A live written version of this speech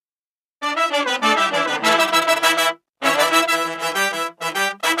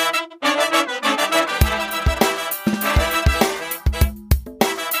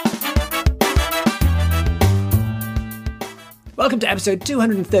episode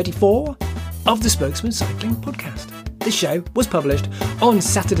 234 of the Spokesman Cycling Podcast. The show was published on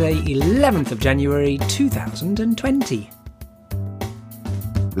Saturday, 11th of January 2020.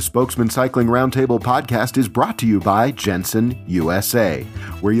 The Spokesman Cycling Roundtable podcast is brought to you by Jensen USA,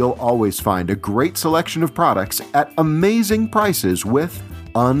 where you'll always find a great selection of products at amazing prices with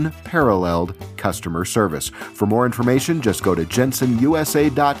unparalleled customer service. For more information, just go to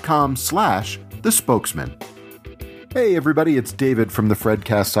jensenusa.com/thespokesman. Hey everybody, it's David from the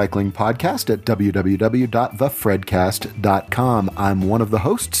Fredcast Cycling Podcast at www.thefredcast.com. I'm one of the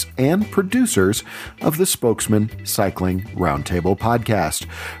hosts and producers of the Spokesman Cycling Roundtable Podcast.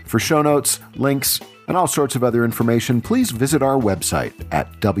 For show notes, links, and all sorts of other information, please visit our website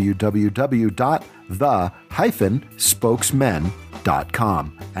at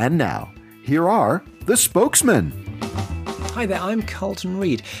www.the-spokesmen.com. And now, here are the Spokesmen. Hi there, I'm Carlton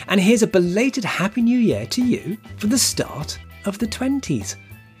Reid, and here's a belated Happy New Year to you for the start of the 20s.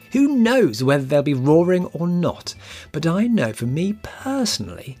 Who knows whether they'll be roaring or not, but I know for me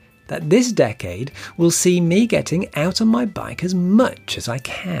personally that this decade will see me getting out on my bike as much as I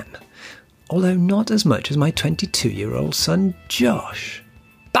can, although not as much as my 22-year-old son Josh.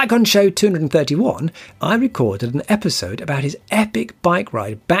 Back on show 231, I recorded an episode about his epic bike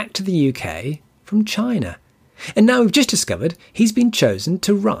ride back to the UK from China. And now we've just discovered he's been chosen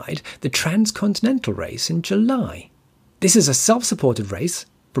to ride the Transcontinental race in July. This is a self-supported race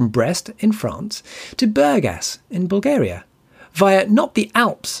from Brest in France to Burgas in Bulgaria, via not the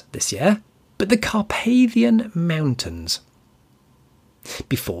Alps this year, but the Carpathian Mountains.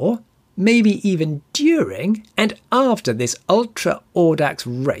 Before, maybe even during and after this Ultra Audax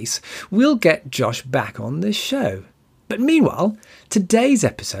race, we'll get Josh back on this show. But meanwhile, today's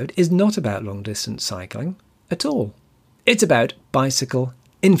episode is not about long-distance cycling at all. It's about bicycle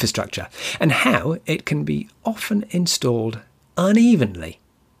infrastructure and how it can be often installed unevenly.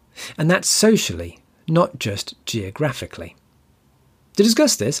 And that's socially, not just geographically. To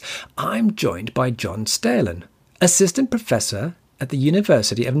discuss this, I'm joined by John Stehlin, Assistant Professor at the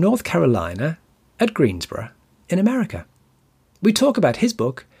University of North Carolina at Greensboro in America. We talk about his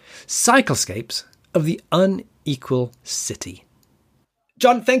book, Cyclescapes of the Unequal City.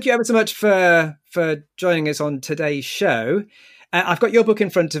 John, thank you ever so much for joining us on today's show. I've got your book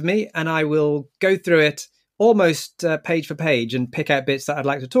in front of me, and I will go through it almost page for page and pick out bits that I'd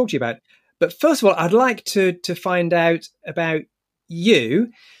like to talk to you about. But first of all, I'd like to find out about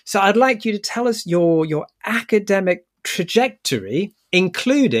you. So I'd like you to tell us your academic trajectory,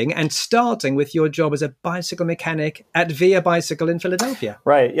 including and starting with your job as a bicycle mechanic at Via Bicycle in Philadelphia.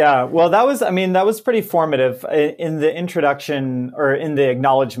 Right. Yeah. Well, that was pretty formative. In the introduction, or in the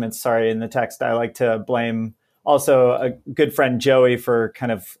acknowledgments, in the text, I like to blame also a good friend, Joey, for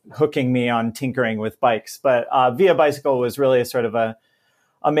kind of hooking me on tinkering with bikes. But Via Bicycle was really a sort of a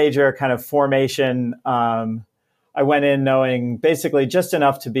major kind of formation. I went in knowing basically just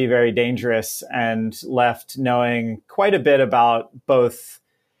enough to be very dangerous and left knowing quite a bit about both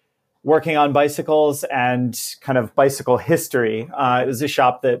working on bicycles and kind of bicycle history. It was a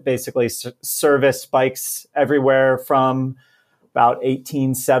shop that basically serviced bikes everywhere from about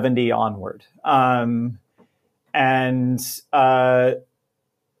 1870 onward. And as a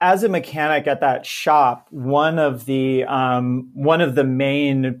mechanic at that shop, one of the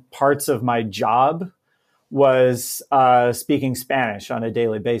main parts of my job was speaking Spanish on a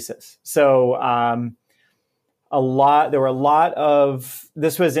daily basis. So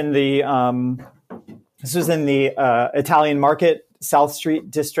this was in the Italian Market, South Street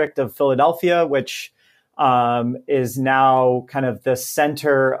district of Philadelphia, which is now kind of the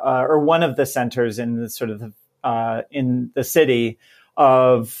center, or one of the centers in the sort of in the city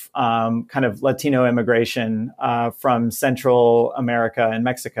of kind of Latino immigration from Central America and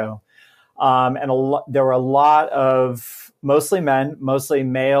Mexico. There were a lot of mostly men, mostly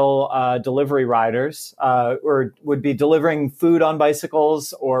male delivery riders, or would be delivering food on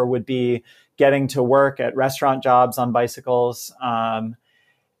bicycles, or would be getting to work at restaurant jobs on bicycles.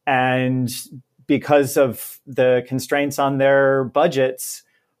 And because of the constraints on their budgets,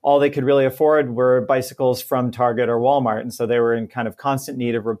 all they could really afford were bicycles from Target or Walmart. And so they were in kind of constant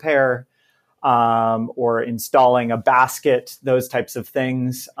need of repair. Or installing a basket, those types of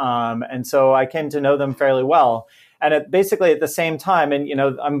things. And so I came to know them fairly well. And basically at the same time, and,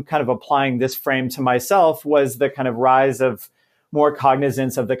 I'm kind of applying this frame to myself, was the kind of rise of more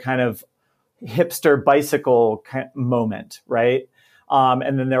cognizance of the kind of hipster bicycle moment, right?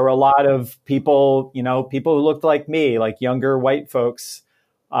 And then there were a lot of people, people who looked like me, like younger white folks,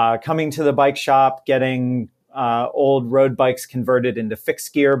 coming to the bike shop, getting old road bikes converted into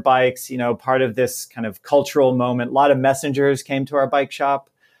fixed gear bikes, part of this kind of cultural moment. A lot of messengers came to our bike shop,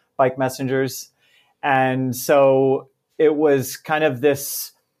 bike messengers. And so it was kind of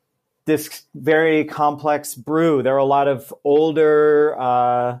this very complex brew. There were a lot of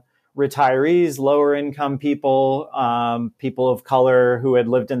older retirees, lower income people, people of color who had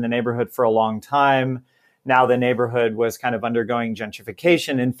lived in the neighborhood for a long time. Now the neighborhood was kind of undergoing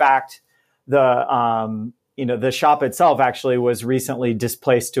gentrification. In fact, the shop itself actually was recently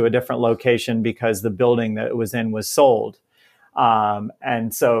displaced to a different location because the building that it was in was sold.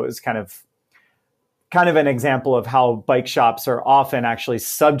 And so it was kind of an example of how bike shops are often actually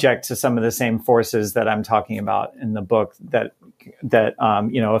subject to some of the same forces that I'm talking about in the book that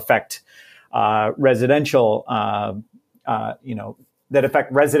affect residential, that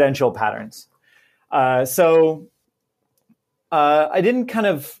affect residential patterns. So I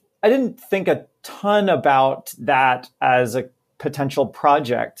didn't think a ton about that as a potential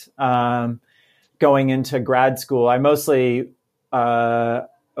project going into grad school. I mostly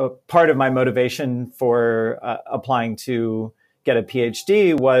part of my motivation for applying to get a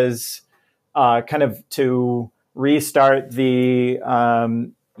PhD was kind of to restart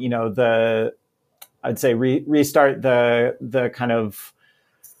restart the kind of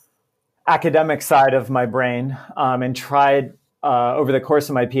academic side of my brain, and tried over the course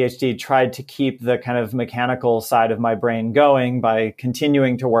of my PhD, tried to keep the kind of mechanical side of my brain going by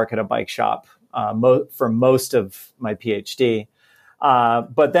continuing to work at a bike shop for most of my PhD.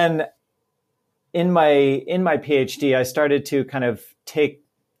 But then in my PhD, I started to kind of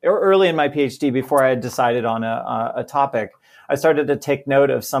early in my PhD, before I had decided on a topic, I started to take note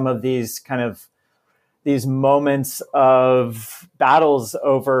of some of these moments of battles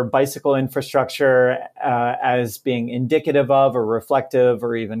over bicycle infrastructure as being indicative of or reflective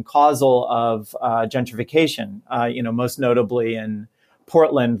or even causal of gentrification. Most notably in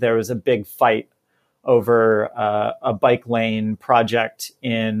Portland, there was a big fight over a bike lane project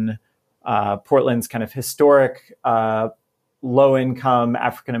in Portland's kind of historic low-income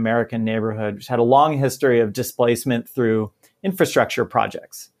African-American neighborhood, which had a long history of displacement through infrastructure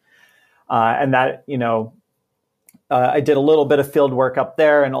projects. And that, I did a little bit of field work up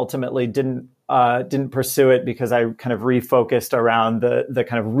there and ultimately didn't pursue it because I kind of refocused around the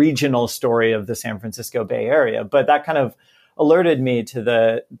kind of regional story of the San Francisco Bay Area. But that kind of alerted me to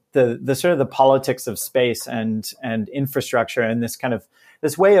the sort of the politics of space and infrastructure and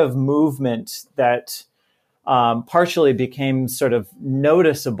this way of movement that partially became sort of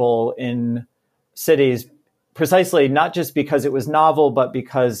noticeable in cities, precisely not just because it was novel, but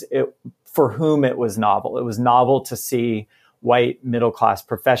because for whom it was novel. It was novel to see white middle-class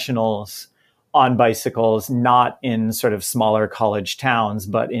professionals on bicycles, not in sort of smaller college towns,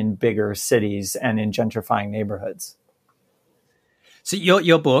 but in bigger cities and in gentrifying neighborhoods. So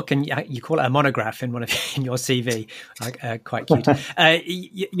your book, and you call it a monograph in in your CV, quite cute.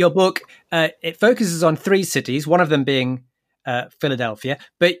 Your book, it focuses on 3 cities, one of them being Philadelphia.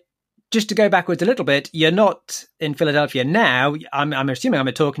 But just to go backwards a little bit, you're not in Philadelphia now. I'm assuming I'm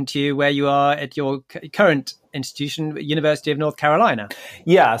talking to you where you are at your current institution, University of North Carolina.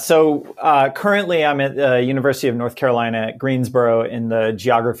 Yeah. So currently I'm at the University of North Carolina at Greensboro in the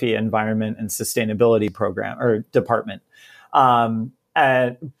Geography, Environment, and Sustainability program or department. And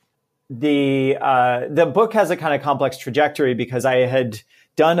the book has a kind of complex trajectory because I had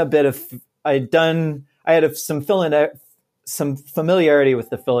some familiarity with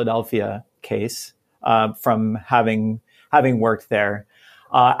the Philadelphia case from having worked there.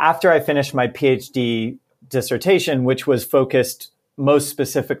 After I finished my PhD dissertation, which was focused most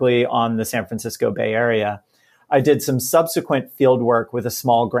specifically on the San Francisco Bay Area, I did some subsequent field work with a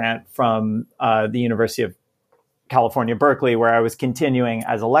small grant from the University of California, Berkeley, where I was continuing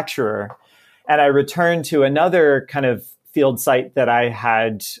as a lecturer. And I returned to another kind of field site that I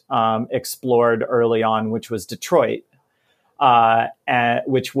had explored early on, which was Detroit,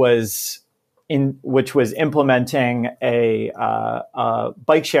 which was implementing a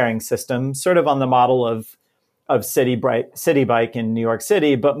bike sharing system, sort of on the model of City Bike in New York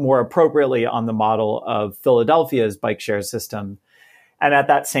City, but more appropriately on the model of Philadelphia's bike share system. And at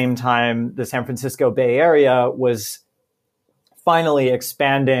that same time, the San Francisco Bay Area was finally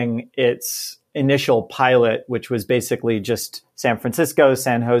expanding its initial pilot, which was basically just San Francisco,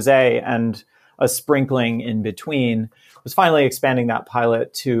 San Jose, and a sprinkling in between, was finally expanding that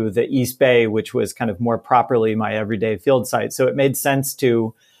pilot to the East Bay, which was kind of more properly my everyday field site. So it made sense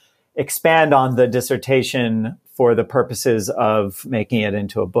to expand on the dissertation for the purposes of making it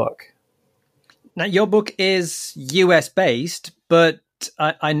into a book. Now, your book is US based, but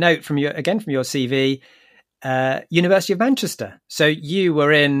I note from your CV, University of Manchester. So you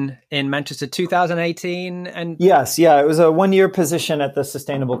were in Manchester 2018, and yes, it was a 1-year position at the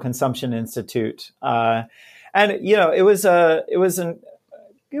Sustainable Consumption Institute, and it was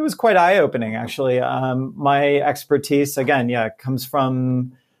quite eye-opening, actually. My expertise, again, comes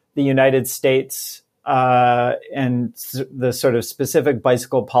from the United States and the sort of specific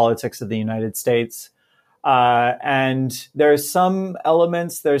bicycle politics of the United States. And there's some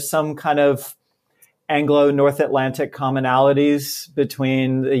kind of Anglo-North Atlantic commonalities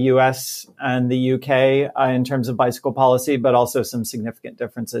between the US and the UK in terms of bicycle policy, but also some significant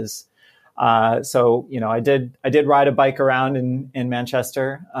differences. So I did ride a bike around in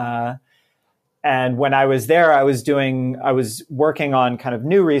Manchester. And when I was there, I was working on kind of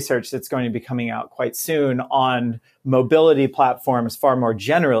new research that's going to be coming out quite soon on mobility platforms far more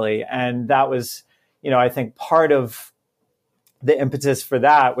generally. And that was, I think part of the impetus for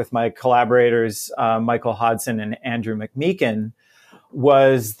that with my collaborators, Michael Hodson and Andrew McMeekin,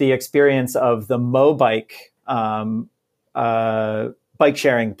 was the experience of the Mobike bike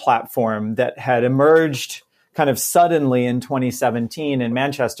sharing platform that had emerged kind of suddenly in 2017 in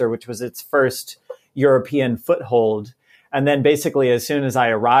Manchester, which was its first European foothold. And then basically, as soon as I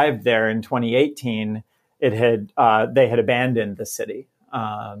arrived there in 2018, they had abandoned the city.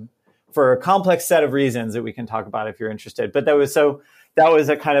 For a complex set of reasons that we can talk about if you're interested. But it was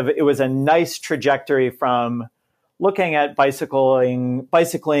a nice trajectory from looking at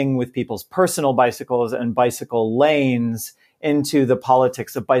bicycling with people's personal bicycles and bicycle lanes into the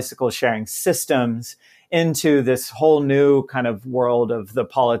politics of bicycle sharing systems, into this whole new kind of world of the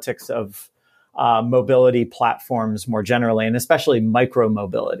politics of mobility platforms more generally, and especially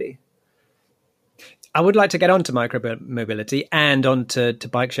micro-mobility. I would like to get onto micro-mobility and onto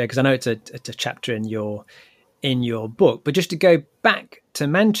bike share, because I know it's a chapter in your book. But just to go back to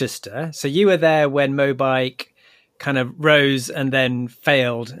Manchester, so you were there when Mobike kind of rose and then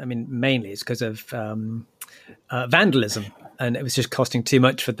failed. I mean, mainly it's because of vandalism, and it was just costing too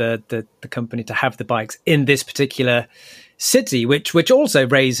much for the company to have the bikes in this particular city, which also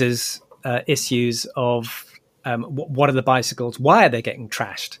raises issues of what are the bicycles, why are they getting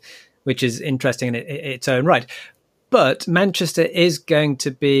trashed, which is interesting in its own right. But Manchester is going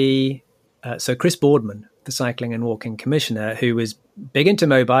to be... so Chris Boardman, the Cycling and Walking Commissioner, who was big into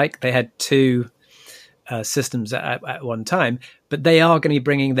Mobike, they had two systems at one time, but they are going to be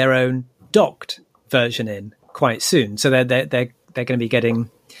bringing their own docked version in quite soon. So they're going to be getting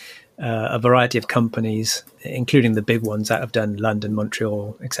a variety of companies, including the big ones that have done London,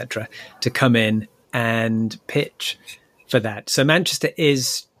 Montreal, etc., to come in and pitch for that. So Manchester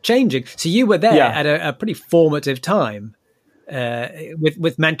is changing. So you were there at a pretty formative time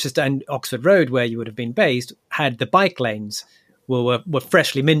with Manchester, and Oxford Road, where you would have been based, had the bike lanes were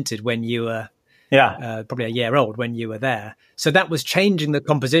freshly minted when you were probably a year old when you were there. So that was changing the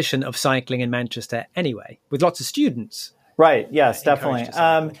composition of cycling in Manchester anyway, with lots of students. Right. Yes, definitely.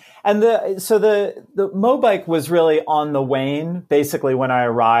 And the Mobike was really on the wane basically when I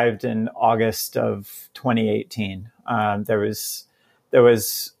arrived in August of 2018. There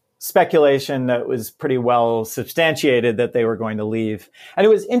was speculation that was pretty well substantiated that they were going to leave. And it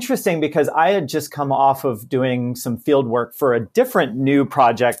was interesting because I had just come off of doing some field work for a different new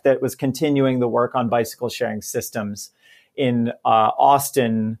project that was continuing the work on bicycle sharing systems in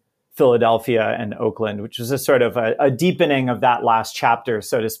Austin, Philadelphia, and Oakland, which was a sort of a deepening of that last chapter,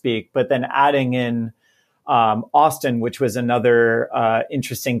 so to speak, but then adding in Austin, which was another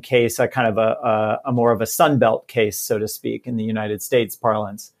interesting case, a kind of a more of a Sunbelt case, so to speak, in the United States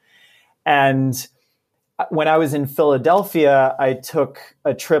parlance. And when I was in Philadelphia, I took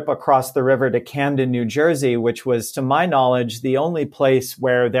a trip across the river to Camden, New Jersey, which was, to my knowledge, the only place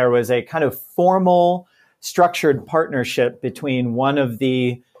where there was a kind of formal, structured partnership between one of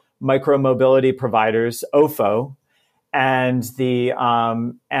the micromobility providers, OFO, and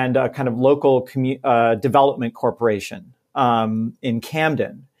and a kind of local development corporation in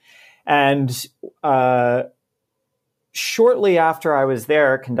Camden. And shortly after I was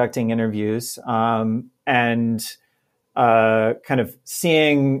there conducting interviews and kind of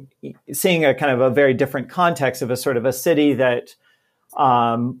seeing a kind of a very different context of a sort of a city that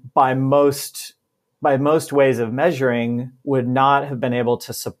by most ways of measuring would not have been able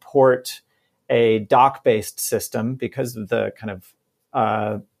to support a dock-based system because of the kind of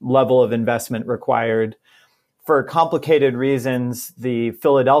level of investment required. For complicated reasons, the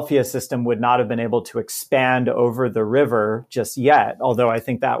Philadelphia system would not have been able to expand over the river just yet, although I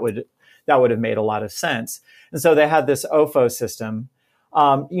think that would have made a lot of sense. And so they had this OFO system.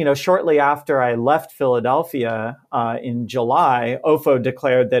 Shortly after I left Philadelphia in July, OFO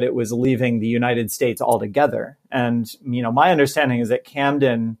declared that it was leaving the United States altogether. And, my understanding is that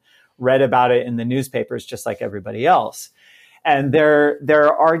Camden read about it in the newspapers just like everybody else. And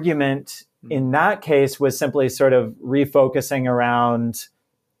their argument in that case was simply sort of refocusing around,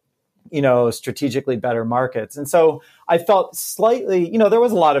 strategically better markets. And so I felt slightly, there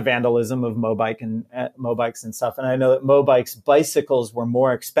was a lot of vandalism of Mobike and Mobikes and stuff. And I know that Mobike's bicycles were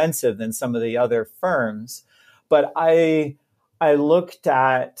more expensive than some of the other firms. But I looked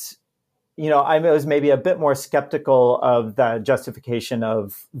at, I was maybe a bit more skeptical of the justification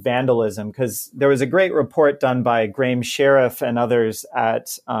of vandalism, because there was a great report done by Graham Sheriff and others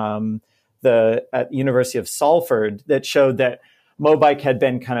at the University of Salford that showed that Mobike had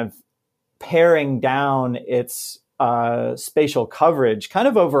been kind of paring down its spatial coverage kind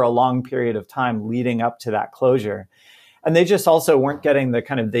of over a long period of time leading up to that closure. And they just also weren't getting the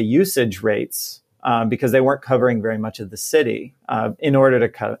kind of the usage rates because they weren't covering very much of the city in order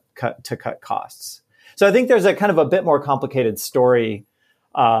to cut costs. So I think there's a kind of a bit more complicated story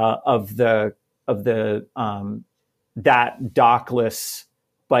of that dockless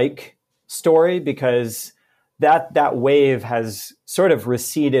bike story, because that wave has sort of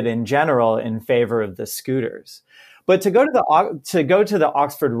receded in general in favor of the scooters. But to go to the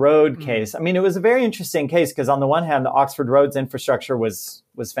Oxford Road case, I mean, it was a very interesting case because on the one hand, the Oxford Road's infrastructure was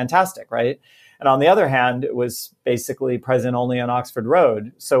fantastic, right? And on the other hand, it was basically present only on Oxford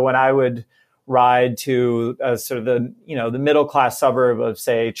Road. So when I would ride to sort of the middle class suburb of,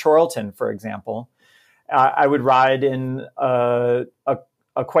 say, Chorlton, for example, I would ride in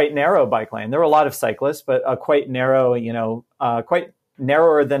a quite narrow bike lane. There were a lot of cyclists, but a quite narrow, quite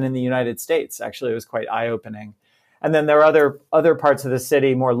narrower than in the United States. Actually, it was quite eye-opening. And then there are other parts of the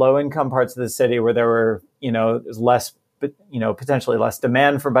city, more low-income parts of the city, where there were, there's less, potentially less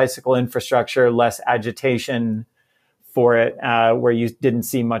demand for bicycle infrastructure, less agitation for it, where you didn't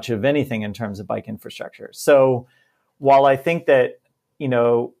see much of anything in terms of bike infrastructure. So while I think that,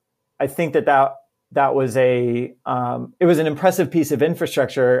 that was it was an impressive piece of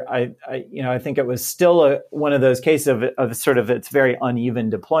infrastructure, I think it was still one of those cases of sort of its very uneven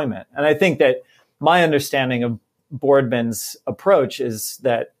deployment. And I think that my understanding of Boardman's approach is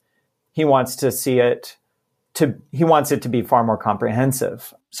that he wants it to be far more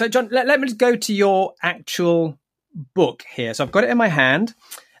comprehensive. So, John, let me just go to your actual book here. So I've got it in my hand,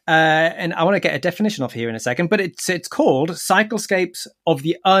 and I want to get a definition of here in a second. But it's called "Cyclescapes of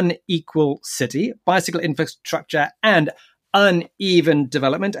the Unequal City: Bicycle Infrastructure and Uneven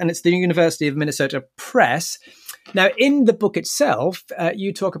Development," and it's the University of Minnesota Press. Now, in the book itself,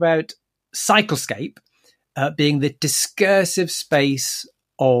 you talk about cyclescape being the discursive space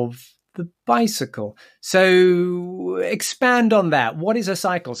of the bicycle. So expand on that. What is a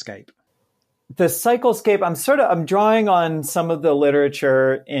cyclescape? The cyclescape, I'm drawing on some of the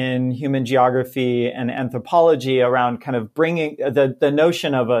literature in human geography and anthropology around kind of bringing the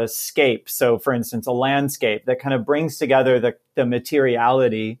notion of a scape. So for instance, a landscape that kind of brings together the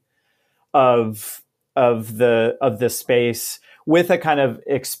materiality of the space with a kind of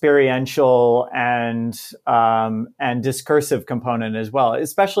experiential and discursive component as well,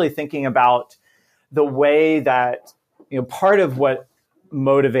 especially thinking about the way that, part of what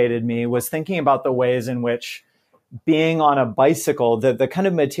motivated me was thinking about the ways in which being on a bicycle, the kind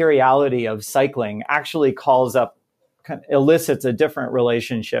of materiality of cycling actually elicits a different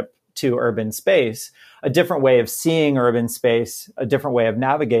relationship to urban space, a different way of seeing urban space, a different way of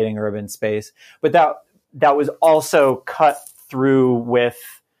navigating urban space. But that was also cut through with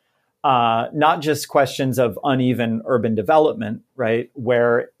not just questions of uneven urban development, right?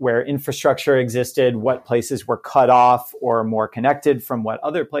 Where infrastructure existed, what places were cut off or more connected from what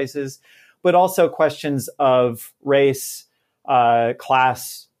other places, but also questions of race,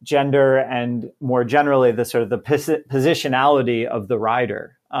 class, gender, and more generally the sort of the positionality of the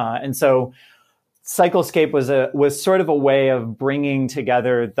rider. And so cyclescape was sort of a way of bringing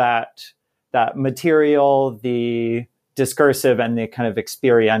together that material, the discursive and the kind of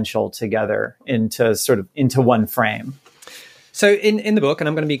experiential together into one frame. So in the book, and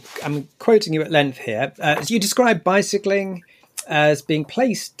I'm quoting you at length here, you describe bicycling as being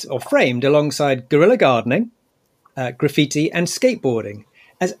placed or framed alongside guerrilla gardening, graffiti and skateboarding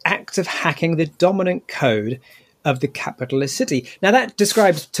as acts of hacking the dominant code of the capitalist city. Now that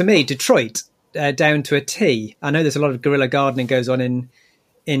describes to me Detroit down to a T. I know there's a lot of guerrilla gardening goes on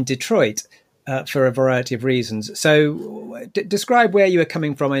in Detroit. For a variety of reasons. So describe where you were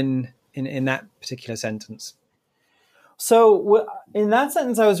coming from in that particular sentence. So in that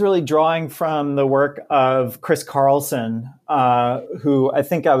sentence, I was really drawing from the work of Chris Carlson, who I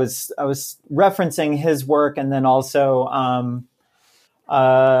think I was referencing his work, and then also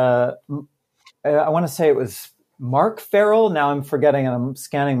I want to say it was Mark Farrell. Now I'm forgetting, and I'm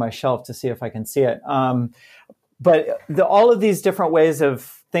scanning my shelf to see if I can see it. But all of these different ways of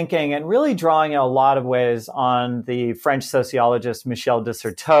thinking, and really drawing in a lot of ways on the French sociologist Michel de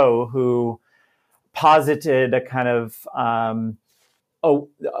Certeau, who posited a kind of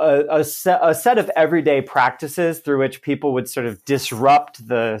a set of everyday practices through which people would sort of disrupt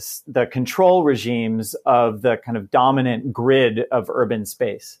the control regimes of the kind of dominant grid of urban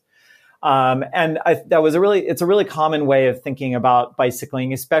space. It's a really common way of thinking about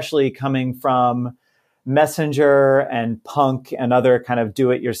bicycling, especially coming from messenger and punk and other kind of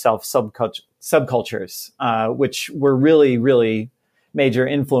do-it-yourself subcultures, which were really, really major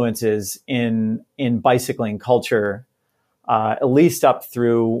influences in bicycling culture, at least up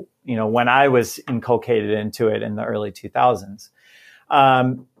through, when I was inculcated into it in the early 2000s.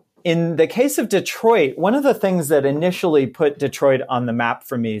 In the case of Detroit, one of the things that initially put Detroit on the map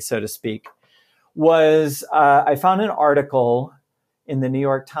for me, so to speak, was I found an article in the New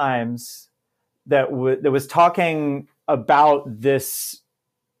York Times that was talking about this,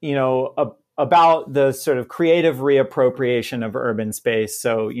 about the sort of creative reappropriation of urban space.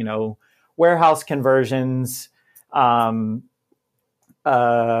 So, warehouse conversions, guerrilla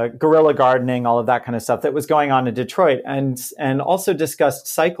gardening, all of that kind of stuff that was going on in Detroit, and also discussed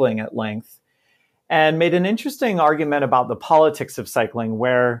cycling at length, and made an interesting argument about the politics of cycling,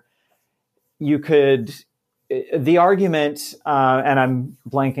 where the argument, and I'm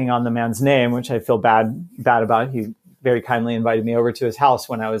blanking on the man's name, which I feel bad about. He very kindly invited me over to his house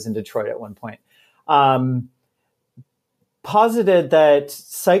when I was in Detroit at one point, posited that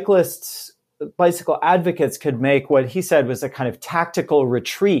bicycle advocates could make what he said was a kind of tactical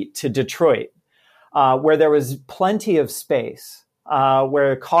retreat to Detroit, where there was plenty of space,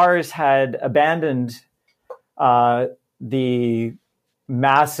 where cars had abandoned the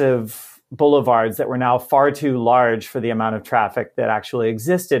massive boulevards that were now far too large for the amount of traffic that actually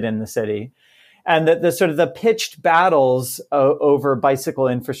existed in the city. And that the sort of the pitched battles over bicycle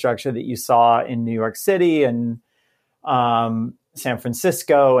infrastructure that you saw in New York City and San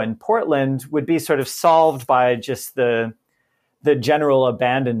Francisco and Portland would be sort of solved by just the general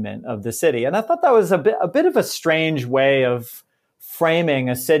abandonment of the city. And I thought that was a bit of a strange way of framing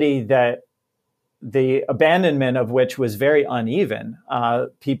a city that the abandonment of which was very uneven.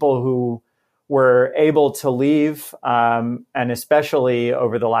 People who were able to leave, and especially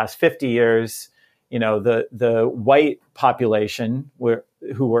over the last 50 years, the white population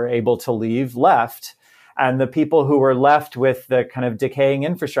who were able to leave left. And the people who were left with the kind of decaying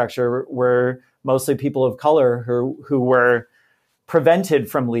infrastructure were mostly people of color who were prevented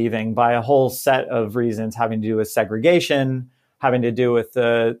from leaving by a whole set of reasons having to do with segregation, having to do with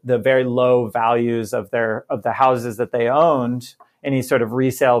the very low values of the houses that they owned, any sort of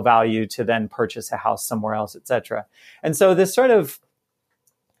resale value to then purchase a house somewhere else, et cetera. And so this sort of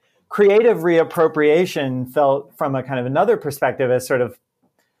creative reappropriation felt from a kind of another perspective as sort of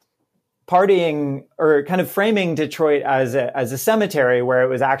partying or kind of framing Detroit as a cemetery where it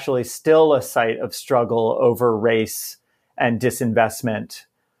was actually still a site of struggle over race and disinvestment.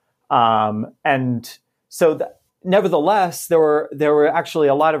 And so nevertheless, there were actually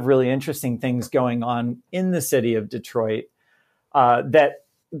a lot of really interesting things going on in the city of Detroit that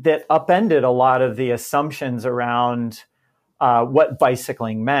upended a lot of the assumptions around what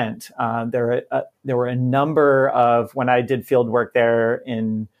bicycling meant. There were a number of, when I did field work there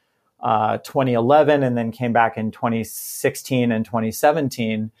in 2011 and then came back in 2016 and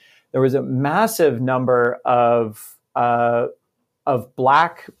 2017, there was a massive number of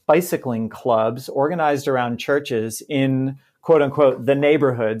Black bicycling clubs organized around churches in, quote unquote, the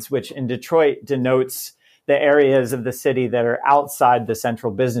neighborhoods, which in Detroit denotes the areas of the city that are outside the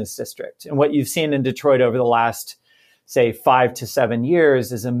central business district. And what you've seen in Detroit over the last, say, 5 to 7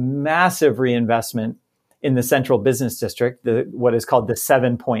 years is a massive reinvestment in the central business district, what is called the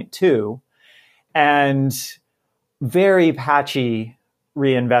 7.2, and very patchy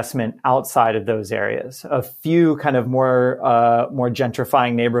reinvestment outside of those areas. A few kind of more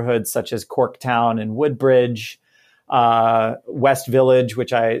gentrifying neighborhoods such as Corktown and Woodbridge, West Village,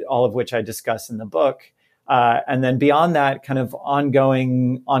 all of which I discuss in the book, and then beyond that, kind of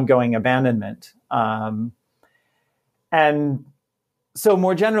ongoing abandonment. And so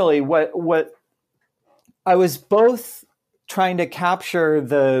more generally, what I was both trying to capture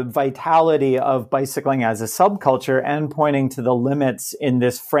the vitality of bicycling as a subculture and pointing to the limits in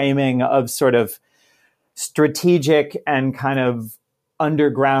this framing of sort of strategic and kind of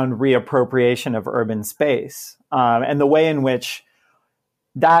underground reappropriation of urban space, and the way in which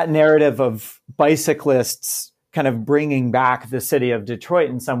that narrative of bicyclists kind of bringing back the city of Detroit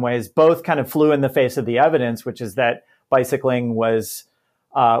in some ways both kind of flew in the face of the evidence, which is that bicycling was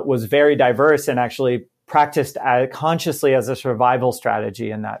very diverse and actually practiced consciously as a survival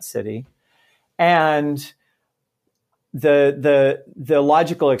strategy in that city. And the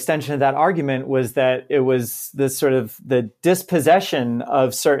logical extension of that argument was that it was this sort of the dispossession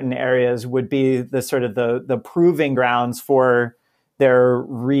of certain areas would be the sort of the proving grounds for their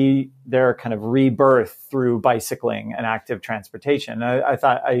kind of rebirth through bicycling and active transportation. I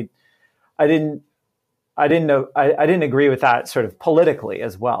thought I didn't agree with that sort of politically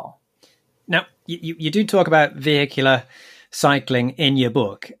as well. Now, you do talk about vehicular cycling in your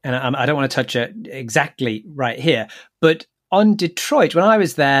book, and I don't want to touch it exactly right here, but on Detroit, when I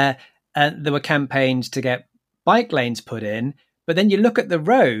was there, there were campaigns to get bike lanes put in, but then you look at the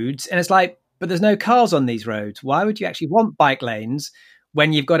roads and it's like, but there's no cars on these roads. Why would you actually want bike lanes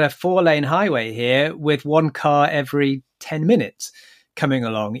when you've got a 4-lane highway here with one car every 10 minutes coming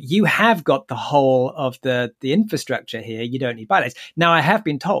along? You have got the whole of the infrastructure here. You don't need bike lanes. Now, I have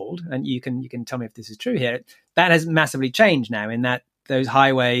been told, and you can tell me if this is true here, that has massively changed now in that those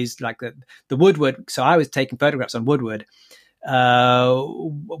highways like the Woodward. So I was taking photographs on Woodward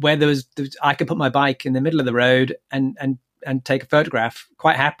where there was I could put my bike in the middle of the road and take a photograph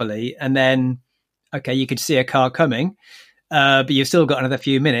quite happily. And then, okay, you could see a car coming, but you've still got another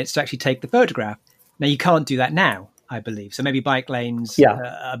few minutes to actually take the photograph. Now, you can't do that now, I believe. So maybe bike lanes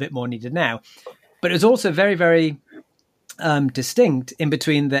are a bit more needed now. But it was also very, very distinct in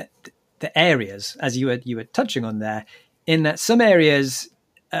between the areas, as you were touching on there, in that some areas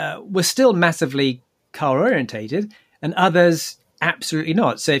were still massively car-orientated and others absolutely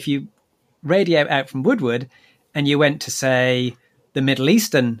not. So if you radiate out from Woodward and you went to, say, the Middle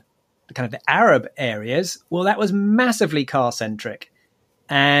Eastern, kind of the Arab areas, well, that was massively car-centric.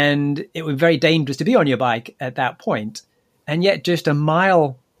 And it was very dangerous to be on your bike at that point. And yet just a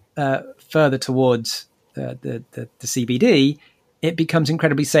mile further towards the CBD, it becomes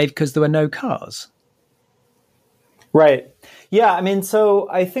incredibly safe because there were no cars. Right. Yeah. I mean, so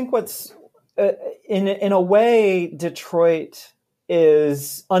I think what's in a way, Detroit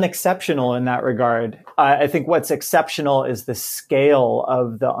is unexceptional in that regard. I think what's exceptional is the scale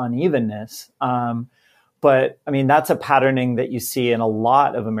of the unevenness. But I mean, that's a patterning that you see in a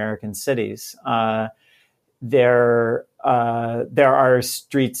lot of American cities. There are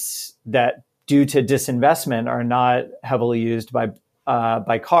streets that, due to disinvestment, are not heavily used by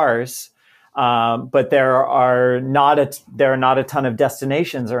cars. But there are not a ton of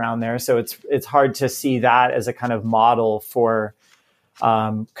destinations around there, so it's hard to see that as a kind of model for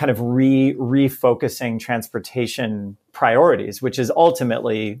kind of refocusing transportation priorities, which is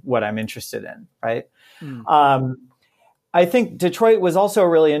ultimately what I'm interested in, right? I think Detroit was also a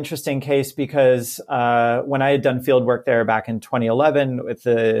really interesting case because when I had done field work there back in 2011,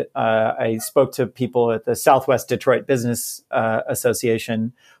 I spoke to people at the Southwest Detroit Business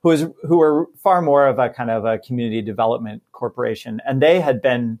Association, who were far more of a kind of a community development corporation, and they had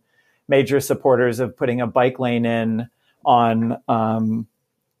been major supporters of putting a bike lane in on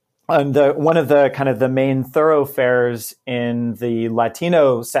one of the kind of the main thoroughfares in the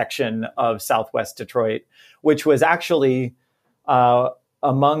Latino section of Southwest Detroit, which was actually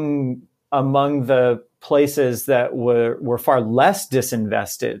among the places that were far less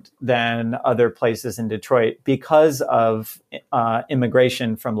disinvested than other places in Detroit because of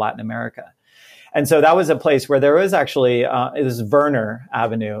immigration from Latin America. And so that was a place where there was actually, it was Verner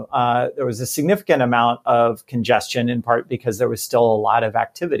Avenue. There was a significant amount of congestion, in part because there was still a lot of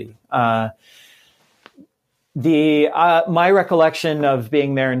activity. My recollection of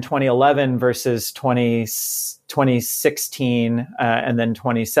being there in 2011 versus 2016 and then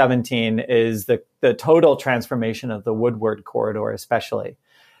 2017 is the total transformation of the Woodward corridor, especially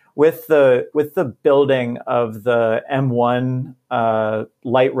with the building of the M1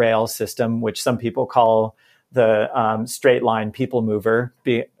 light rail system, which some people call the straight line people mover,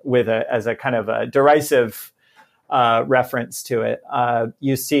 as a kind of a derisive reference to it.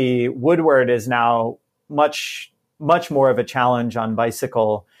 You see, Woodward is now much more of a challenge on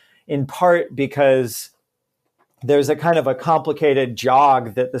bicycle, in part because there's a kind of a complicated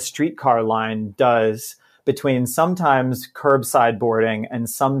jog that the streetcar line does between sometimes curbside boarding and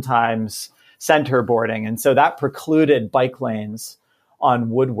sometimes center boarding. And so that precluded bike lanes on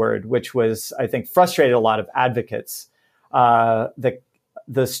Woodward, which was, I think, frustrated a lot of advocates. The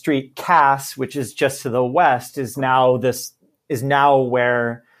street Cass, which is just to the west, is now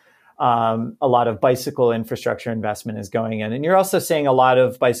where a lot of bicycle infrastructure investment is going in. And you're also seeing a lot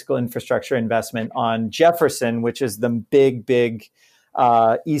of bicycle infrastructure investment on Jefferson, which is the big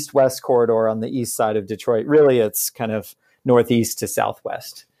east-west corridor on the east side of Detroit. Really, it's kind of northeast to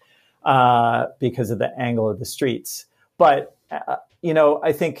southwest because of the angle of the streets. But,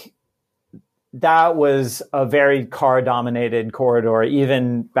 I think that was a very car-dominated corridor,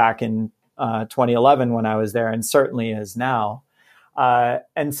 even back in 2011 when I was there, and certainly is now.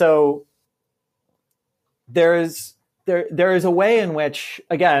 And so there is a way in which,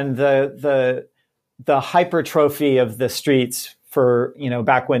 again, the hypertrophy of the streets for,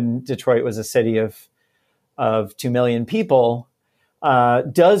 back when Detroit was a city of 2 million people,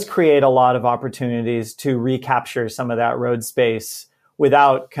 does create a lot of opportunities to recapture some of that road space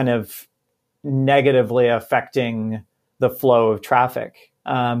without kind of negatively affecting the flow of traffic.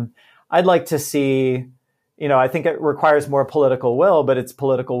 I'd like to see, I think it requires more political will, but it's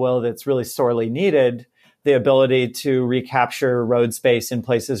political will that's really sorely needed, the ability to recapture road space in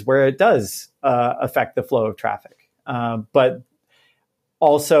places where it does affect the flow of traffic. But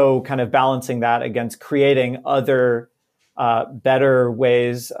also kind of balancing that against creating other better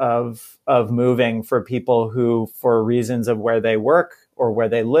ways of moving for people who, for reasons of where they work or where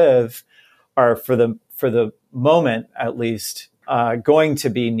they live, are for the moment at least going to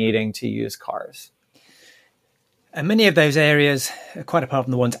be needing to use cars. And many of those areas, quite apart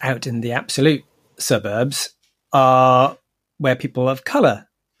from the ones out in the absolute suburbs, are where people of colour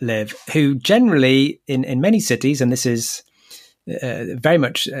live, who generally, in many cities, and this is very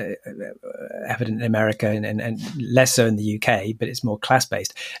much evident in America and less so in the UK, but it's more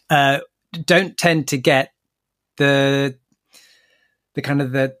class-based, don't tend to get the kind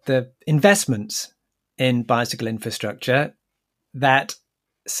of the investments in bicycle infrastructure that,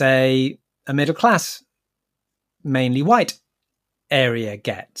 say, a middle class, mainly white area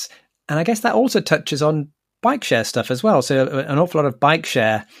gets. And I guess that also touches on bike share stuff as well. So an awful lot of bike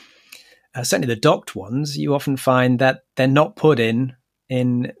share, certainly the docked ones, you often find that they're not put in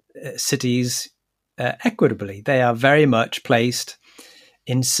cities equitably. They are very much placed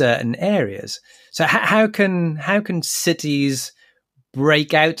in certain areas. So how can cities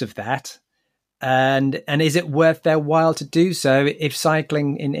break out of that? And is it worth their while to do so if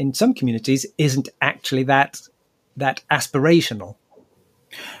cycling in some communities isn't actually that aspirational?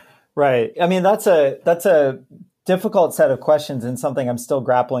 Right. I mean, that's a difficult set of questions and something I'm still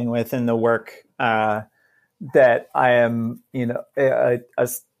grappling with in the work that I am, a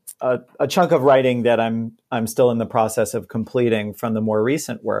chunk of writing that I'm still in the process of completing from the more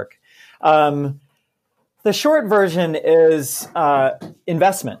recent work. The short version is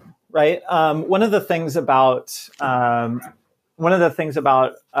investment, right? One of the things about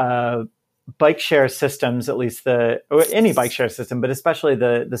bike share systems, at least or any bike share system, but especially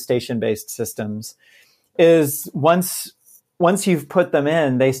the station-based systems, is once you've put them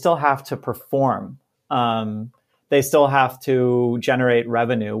in, they still have to perform. They still have to generate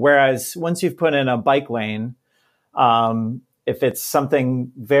revenue. Whereas once you've put in a bike lane, if it's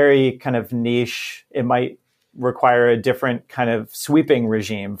something very kind of niche, it might require a different kind of sweeping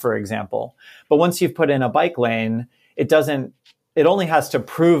regime, for example. But once you've put in a bike lane, it only has to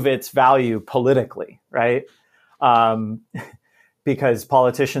prove its value politically, right? Because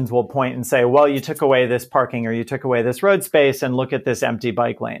politicians will point and say, well, you took away this parking or you took away this road space and look at this empty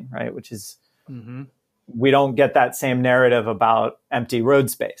bike lane, right? Which is, we don't get that same narrative about empty road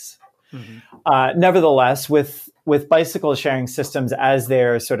space. Nevertheless, with bicycle sharing systems as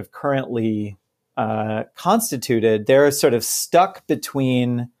they're sort of currently constituted, they're sort of stuck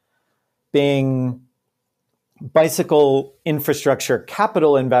between being bicycle infrastructure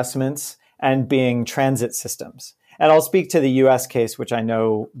capital investments and being transit systems. And I'll speak to the US case, which I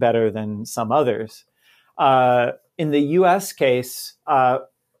know better than some others. In the US case, a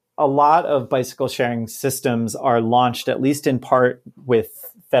lot of bicycle sharing systems are launched, at least in part,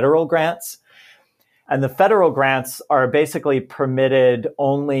 with federal grants. And the federal grants are basically permitted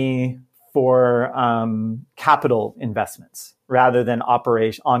only for capital investments rather than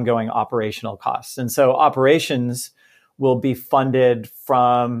ongoing operational costs. And so operations will be funded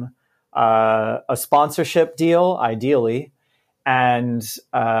from a sponsorship deal, ideally, and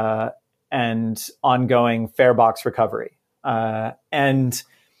ongoing fare box recovery. And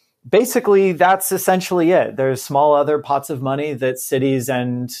basically, that's essentially it. There's small other pots of money that cities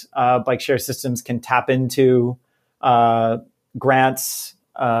and bike share systems can tap into, grants.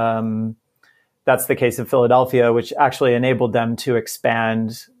 That's the case of Philadelphia, which actually enabled them to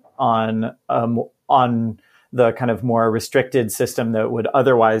expand on the kind of more restricted system that would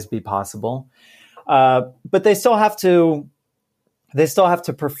otherwise be possible. But they still have to they still have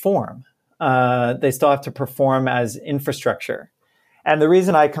to perform. They still have to perform as infrastructure. And the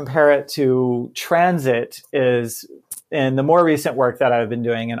reason I compare it to transit is in the more recent work that I've been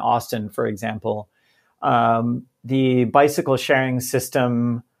doing in Austin, for example, the bicycle sharing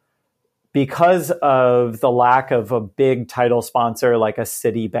system, because of the lack of a big title sponsor like a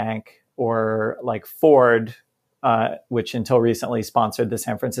Citibank or like Ford, which until recently sponsored the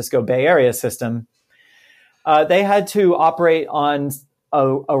San Francisco Bay Area system, they had to operate on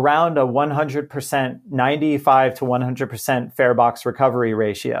around a 100%, 95 to 100% fare box recovery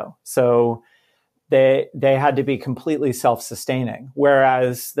ratio. So they had to be completely self-sustaining.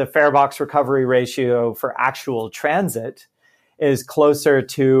 Whereas the fare box recovery ratio for actual transit is closer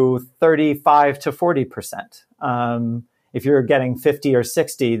to 35 to 40%. If you're getting 50 or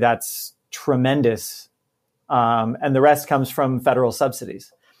 60, that's tremendous. And the rest comes from federal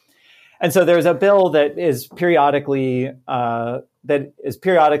subsidies. And so there's a bill that is periodically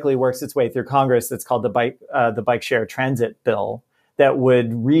works its way through Congress that's called the Bike Share Transit Bill that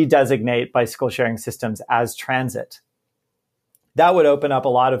would redesignate bicycle sharing systems as transit. That would open up a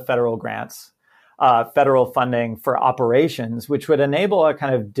lot of federal grants, federal funding for operations, which would enable a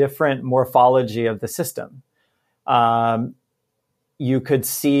kind of different morphology of the system. You could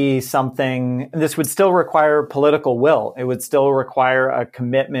see something, and this would still require political will. It would still require a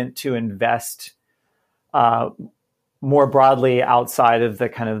commitment to invest more broadly outside of the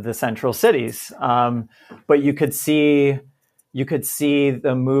kind of the central cities. But you could see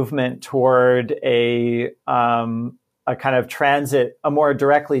the movement toward a kind of transit, a more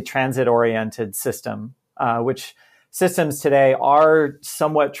directly transit-oriented system, which systems today are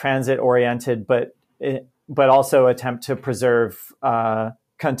somewhat transit-oriented, but also attempt to preserve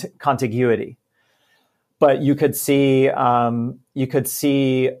contiguity. But you could see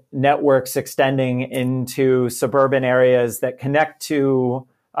networks extending into suburban areas that connect to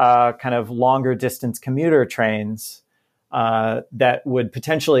kind of longer distance commuter trains that would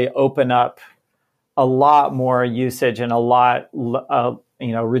potentially open up a lot more usage and a lot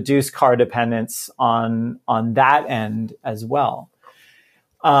reduce car dependence on that end as well.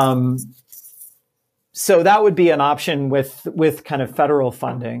 So that would be an option with kind of federal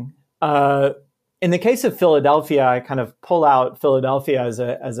funding. In the case of Philadelphia, I kind of pull out Philadelphia as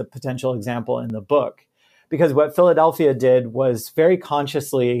a potential example in the book, because what Philadelphia did was very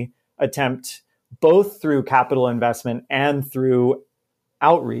consciously attempt, both through capital investment and through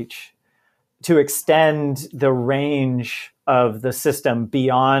outreach, to extend the range of the system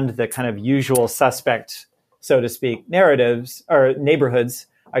beyond the kind of usual suspect, so to speak, narratives or neighborhoods,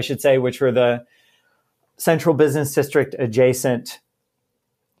 I should say, which were the central business district adjacent,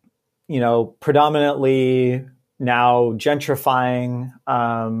 predominantly now gentrifying,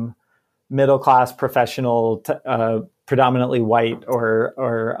 middle-class professional, predominantly white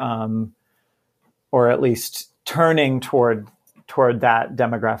or at least turning toward that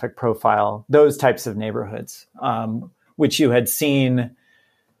demographic profile, those types of neighborhoods, which you had seen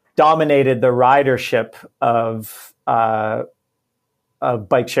dominated the ridership of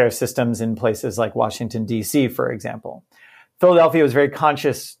bike share systems in places like Washington, D.C., for example. Philadelphia was very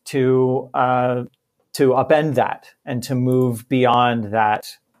conscious to upend that and to move beyond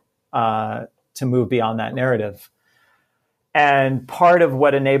that narrative. And part of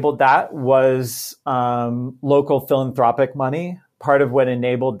what enabled that was local philanthropic money. Part of what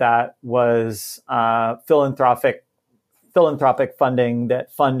enabled that was philanthropic funding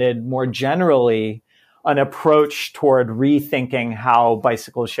that funded more generally an approach toward rethinking how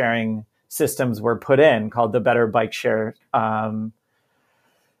bicycle sharing systems were put in, called the Better Bike Share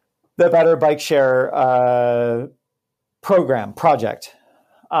project.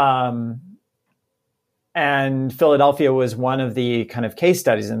 And Philadelphia was one of the kind of case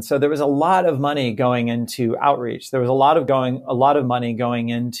studies. And so there was a lot of money going into outreach. There was a lot of money going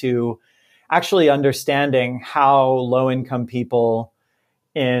into actually understanding how low-income people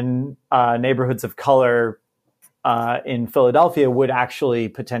in neighborhoods of color in Philadelphia would actually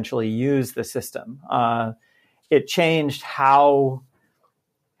potentially use the system. It changed how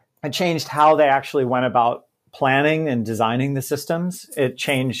they actually went about planning and designing the systems. It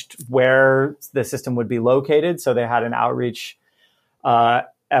changed where the system would be located. So they had an outreach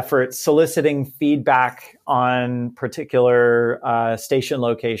effort soliciting feedback on particular station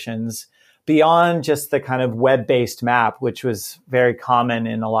locations beyond just the kind of web-based map, which was very common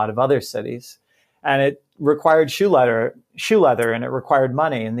in a lot of other cities. And it required shoe leather, and it required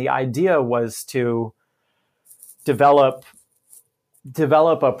money. And the idea was to develop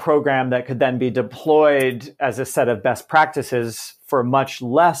a program that could then be deployed as a set of best practices for much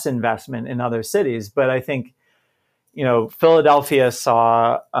less investment in other cities. But I think Philadelphia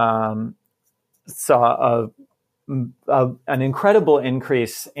saw an incredible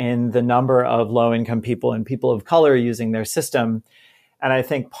increase in the number of low-income people and people of color using their system. And I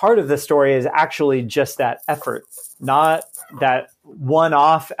think part of the story is actually just that effort, not that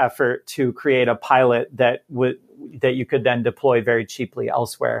one-off effort to create a pilot that you could then deploy very cheaply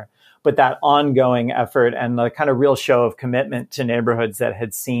elsewhere, but that ongoing effort and the kind of real show of commitment to neighborhoods that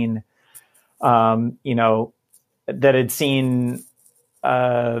had seen, neglect.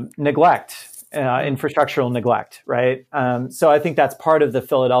 Infrastructural neglect, right? So I think that's part of the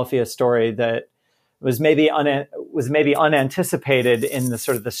Philadelphia story that was maybe unanticipated in the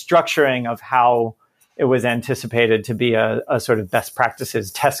sort of the structuring of how it was anticipated to be a sort of best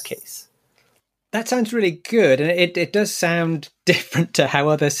practices test case. That sounds really good. And it does sound different to how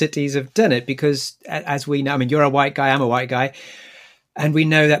other cities have done it, because as we know, I mean, you're a white guy, I'm a white guy, and we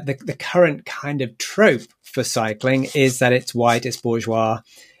know that the current kind of trope for cycling is that it's white, it's bourgeois,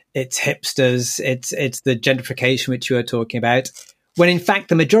 it's hipsters, it's the gentrification which you were talking about, when in fact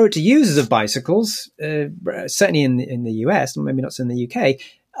the majority users of bicycles, certainly in the US, maybe not so in the UK,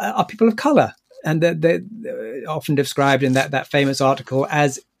 are people of color. And they're often described in that famous article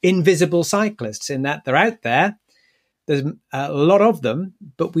as invisible cyclists, in that they're out there. There's a lot of them,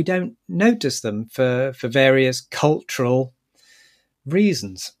 but we don't notice them for various cultural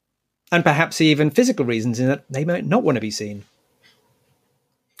reasons, and perhaps even physical reasons, in that they might not want to be seen.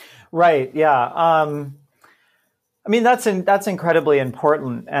 Right. Yeah. I mean, that's incredibly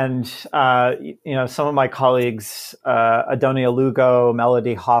important. And, some of my colleagues, Adonia Lugo,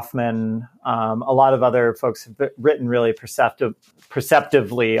 Melody Hoffman, a lot of other folks have written really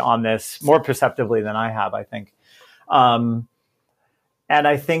perceptively on this, more perceptively than I have, I think. And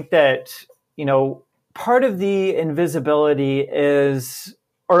I think that, part of the invisibility is,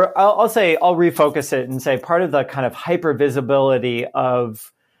 or I'll refocus it and say part of the kind of hypervisibility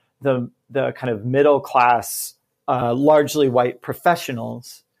of the kind of middle class, largely white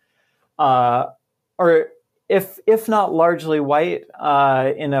professionals, or if not largely white,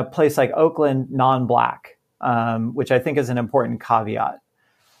 in a place like Oakland, non-Black, which I think is an important caveat.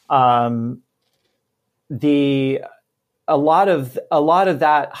 A lot of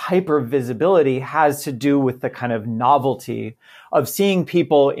that hypervisibility has to do with the kind of novelty of seeing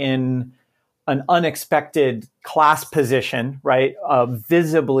people in an unexpected class position, right?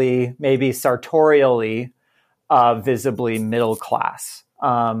 Visibly, maybe sartorially, visibly middle class,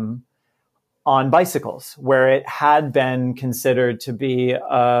 on bicycles, where it had been considered to be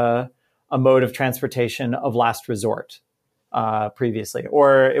a mode of transportation of last resort previously,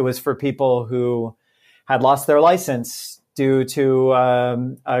 or it was for people who had lost their license due to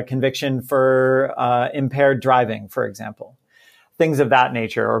a conviction for impaired driving, for example. Things of that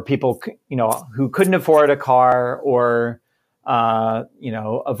nature, or people, who couldn't afford a car, or, a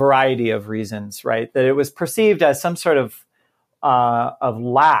variety of reasons, right? That it was perceived as some sort of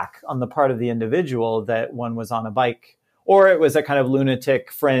lack on the part of the individual that one was on a bike, or it was a kind of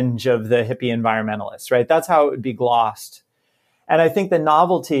lunatic fringe of the hippie environmentalists, right? That's how it would be glossed. And I think the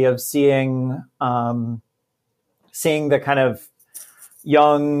novelty of seeing the kind of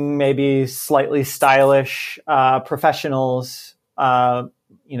young, maybe slightly stylish professionals,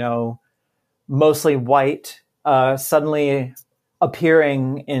 mostly white, suddenly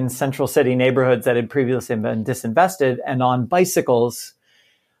appearing in central city neighborhoods that had previously been disinvested and on bicycles,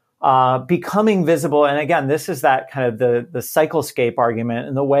 becoming visible. And again, this is that kind of the cyclescape argument,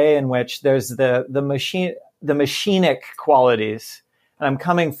 and the way in which there's the machinic qualities. And I'm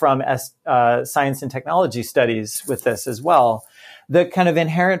coming from science and technology studies with this as well. The kind of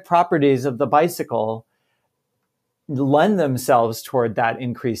inherent properties of the bicycle lend themselves toward that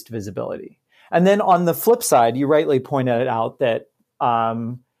increased visibility. And then on the flip side, you rightly pointed out that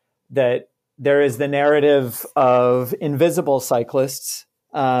that there is the narrative of invisible cyclists,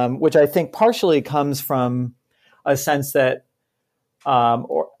 which I think partially comes from a sense that,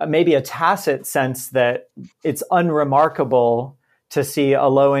 or maybe a tacit sense that it's unremarkable to see a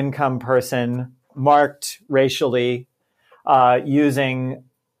low-income person marked racially using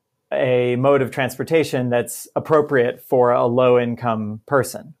a mode of transportation that's appropriate for a low-income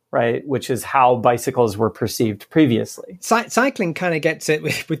person, right? Which is how bicycles were perceived previously. Cycling kind of gets it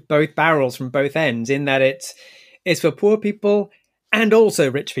with both barrels from both ends, in that it's for poor people and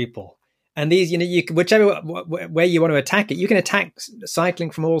also rich people. And these, whichever way you want to attack it, you can attack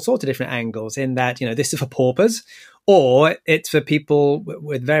cycling from all sorts of different angles, in that, this is for paupers, or it's for people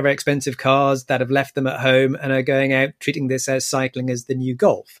with very, very expensive cars that have left them at home and are going out treating this as cycling as the new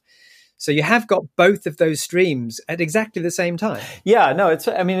golf. So you have got both of those streams at exactly the same time. Yeah, no, it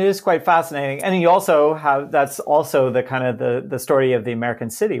is quite fascinating. And you also have, that's also the kind of the story of the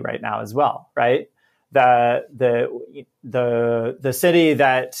American city right now as well, right? The city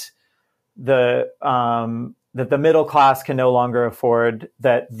that the middle class can no longer afford,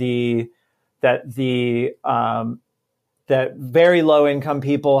 that very low income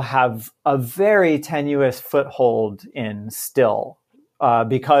people have a very tenuous foothold in still,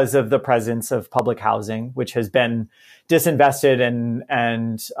 because of the presence of public housing, which has been disinvested,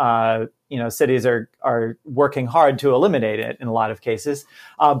 and cities are working hard to eliminate it in a lot of cases,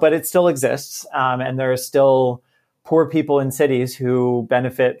 but it still exists, and there are still poor people in cities who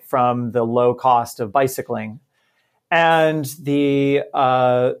benefit from the low cost of bicycling, and the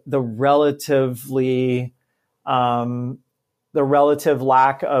relative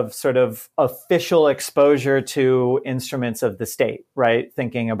lack of sort of official exposure to instruments of the state, right?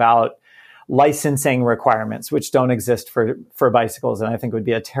 Thinking about licensing requirements, which don't exist for bicycles, and I think would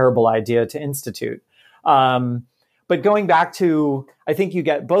be a terrible idea to institute. But going back to, I think you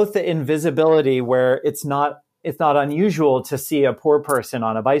get both the invisibility, where it's not unusual to see a poor person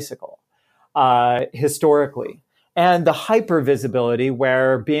on a bicycle, historically, and the hypervisibility,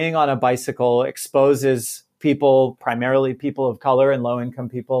 where being on a bicycle exposes people, primarily people of color and low-income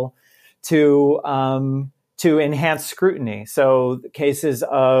people, to enhanced scrutiny. So cases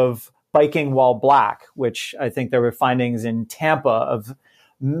of biking while black, which I think there were findings in Tampa of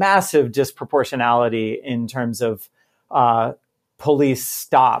massive disproportionality in terms of police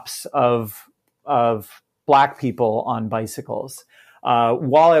stops of black people on bicycles.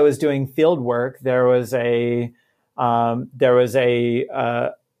 While I was doing field work, there was a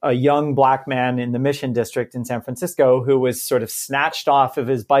young black man in the Mission District in San Francisco who was sort of snatched off of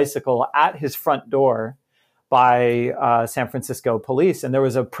his bicycle at his front door by San Francisco police. And there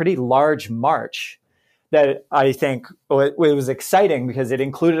was a pretty large march that I think it was exciting because it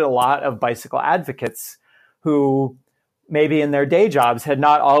included a lot of bicycle advocates who maybe in their day jobs had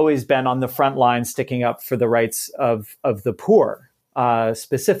not always been on the front line sticking up for the rights of the poor,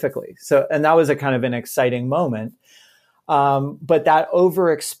 specifically. So, and that was a kind of an exciting moment. But that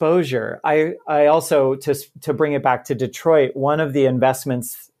overexposure, I also, to bring it back to Detroit, one of the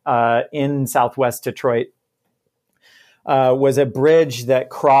investments in Southwest Detroit was a bridge that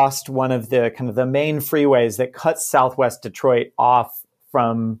crossed one of the kind of the main freeways that cuts Southwest Detroit off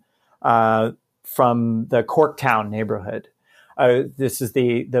from the Corktown neighborhood. This is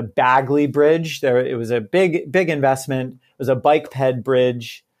the Bagley Bridge. It was a big investment. It was a bike ped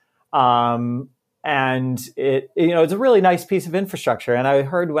bridge. And it's a really nice piece of infrastructure. And I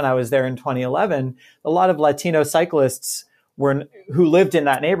heard when I was there in 2011, a lot of Latino cyclists who lived in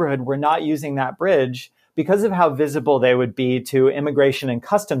that neighborhood were not using that bridge because of how visible they would be to immigration and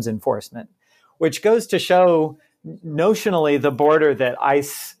customs enforcement, which goes to show notionally the border that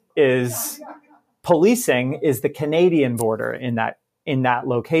ICE is policing is the Canadian border in that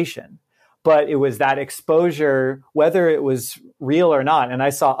location. But it was that exposure, whether it was real or not. And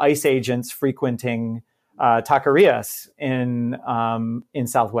I saw ICE agents frequenting taquerias in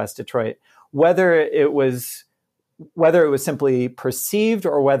Southwest Detroit. Whether it was simply perceived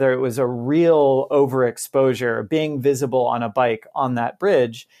or whether it was a real overexposure, being visible on a bike on that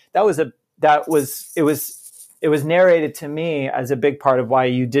bridge, it was narrated to me as a big part of why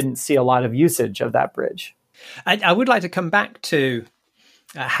you didn't see a lot of usage of that bridge. I would like to come back to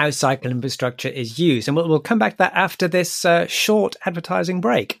how cycle infrastructure is used, and we'll come back to that after this short advertising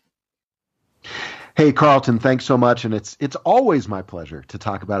break. Hey, Carlton, thanks so much. And it's always my pleasure to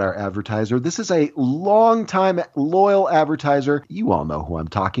talk about our advertiser. This is a longtime loyal advertiser. You all know who I'm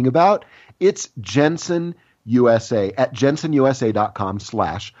talking about. It's Jensen USA at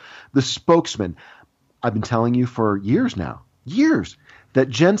jensenusa.com/the spokesman. I've been telling you for years now, that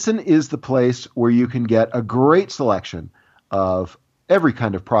Jensen is the place where you can get a great selection of every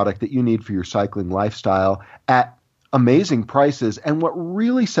kind of product that you need for your cycling lifestyle at amazing prices. And what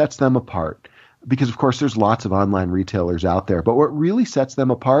really sets them apart, because of course there's lots of online retailers out there, but what really sets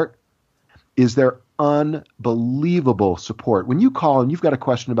them apart is their unbelievable support. When you call and you've got a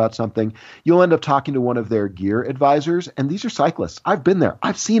question about something, you'll end up talking to one of their gear advisors. And these are cyclists. I've been there.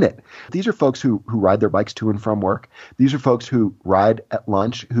 I've seen it. These are folks who ride their bikes to and from work. These are folks who ride at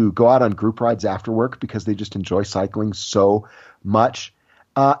lunch, who go out on group rides after work because they just enjoy cycling so much.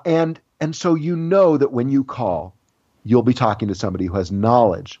 And so you know that when you call, you'll be talking to somebody who has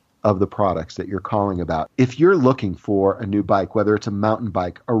knowledge of the products that you're calling about. If you're looking for a new bike, whether it's a mountain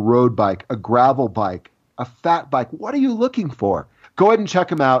bike, a road bike, a gravel bike, a fat bike, what are you looking for? Go ahead and check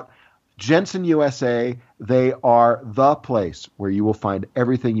them out. Jensen USA, they are the place where you will find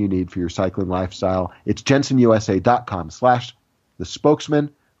everything you need for your cycling lifestyle. It's jensenusa.com/the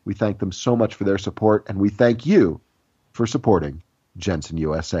spokesman. We thank them so much for their support, and we thank you for supporting Jensen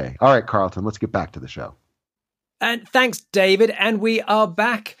USA. All right, Carlton, let's get back to the show. And thanks, David. And we are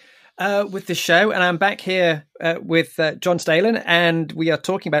back with the show. And I'm back here with John Stehlin, and we are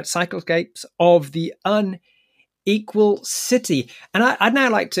talking about Cyclescapes of the Unequal City. And I'd now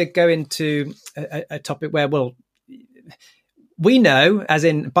like to go into a topic where, well, we know, as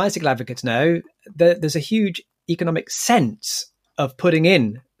in bicycle advocates know, that there's a huge economic sense of putting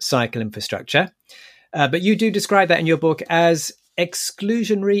in cycle infrastructure. But you do describe that in your book as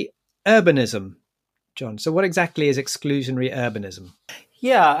exclusionary urbanism, John. So what exactly is exclusionary urbanism?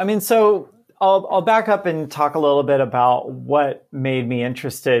 Yeah, I mean, so I'll back up and talk a little bit about what made me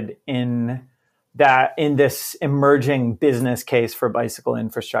interested in this emerging business case for bicycle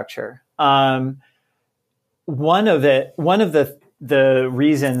infrastructure. One of the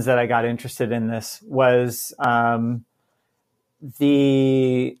reasons that I got interested in this was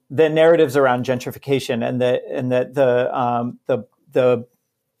the narratives around gentrification and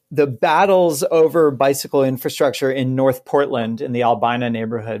the battles over bicycle infrastructure in North Portland in the Albina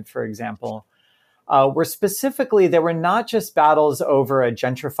neighborhood, for example, there were not just battles over a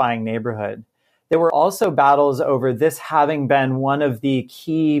gentrifying neighborhood. There were also battles over this having been one of the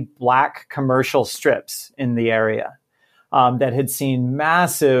key Black commercial strips in the area that had seen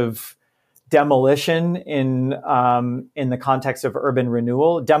massive demolition in the context of urban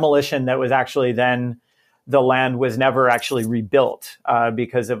renewal, demolition that was actually then the land was never actually rebuilt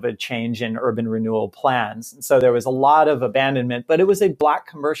because of a change in urban renewal plans. And so there was a lot of abandonment, but it was a Black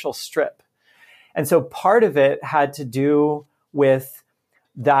commercial strip. And so part of it had to do with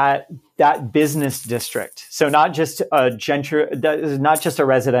that business district. So not just not just a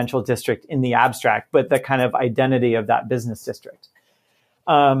residential district in the abstract, but the kind of identity of that business district.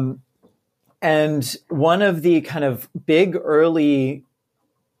 And one of the kind of big early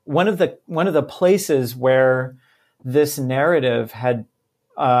one of the places where this narrative had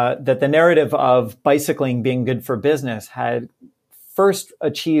that the narrative of bicycling being good for business had first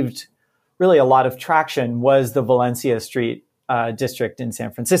achieved really a lot of traction was the Valencia Street district in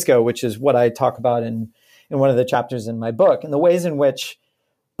San Francisco, which is what I talk about in one of the chapters in my book, and the ways in which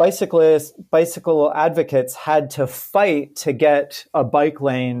bicycle advocates had to fight to get a bike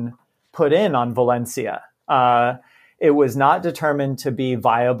lane put in on Valencia. It was not determined to be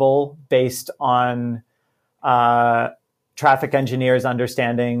viable based on traffic engineers'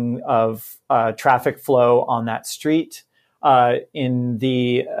 understanding of traffic flow on that street. In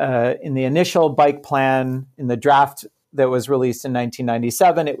the initial bike plan, in the draft that was released in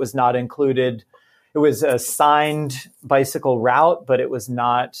 1997, it was not included. It was a signed bicycle route, but it was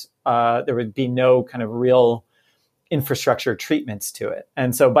not. There would be no kind of real infrastructure treatments to it.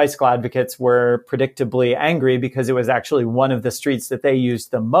 And so bicycle advocates were predictably angry because it was actually one of the streets that they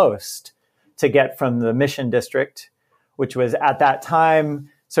used the most to get from the Mission District, which was at that time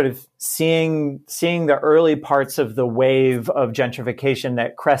sort of seeing the early parts of the wave of gentrification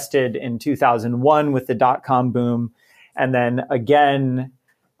that crested in 2001 with the dot-com boom, and then again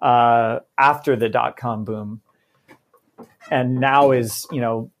after the dot-com boom. And now is,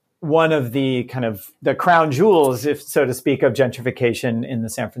 one of the kind of the crown jewels, if so to speak, of gentrification in the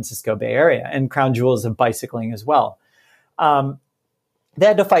San Francisco Bay Area, and crown jewels of bicycling as well. They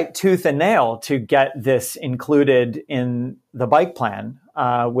had to fight tooth and nail to get this included in the bike plan,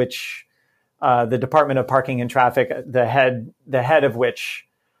 which the Department of Parking and Traffic, the head of which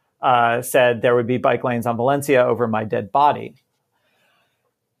said there would be bike lanes on Valencia over my dead body.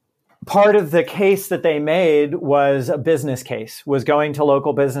 Part of the case that they made was a business case, was going to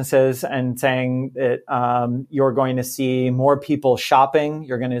local businesses and saying that you're going to see more people shopping.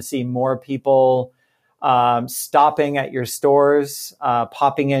 You're going to see more people stopping at your stores,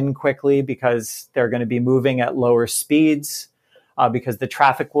 popping in quickly because they're going to be moving at lower speeds because the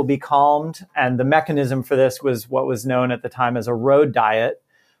traffic will be calmed. And the mechanism for this was what was known at the time as a road diet.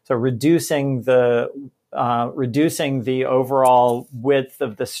 So reducing the overall width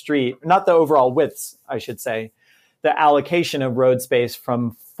of the street, not the overall widths, I should say, the allocation of road space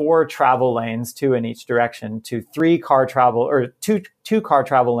from 4 travel lanes, 2 in each direction, to 2 car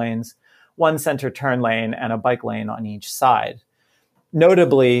travel lanes, 1 center turn lane, and a bike lane on each side.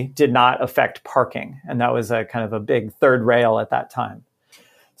 Notably, did not affect parking, and that was a kind of a big third rail at that time.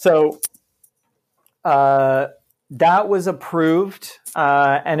 So that was approved,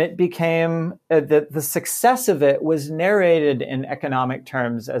 and it became the success of it was narrated in economic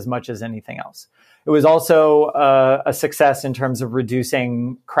terms as much as anything else. It was also a success in terms of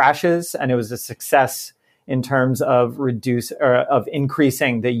reducing crashes, and it was a success in terms of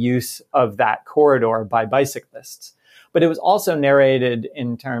increasing the use of that corridor by bicyclists. But it was also narrated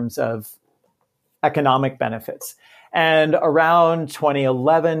in terms of economic benefits. And around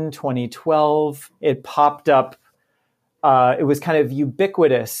 2011, 2012, it popped up. It was kind of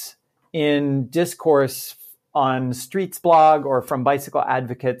ubiquitous in discourse on Streets blog or from bicycle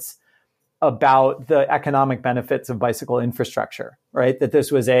advocates about the economic benefits of bicycle infrastructure, right? That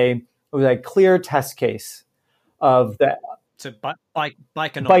this was a clear test case of the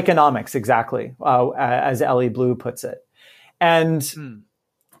bikeonomics, exactly, as Ellie Blue puts it. And,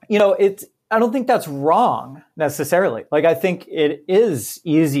 I don't think that's wrong necessarily. Like, I think it is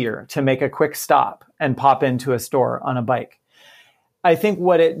easier to make a quick stop and pop into a store on a bike. I think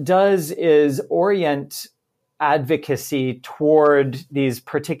what it does is orient advocacy toward these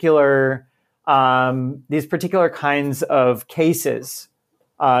particular kinds of cases,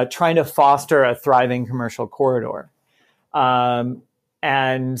 trying to foster a thriving commercial corridor. And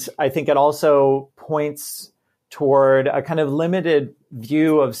I think it also points toward a kind of limited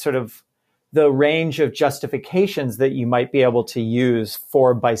view of sort of the range of justifications that you might be able to use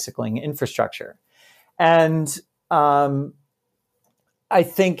for bicycling infrastructure. And I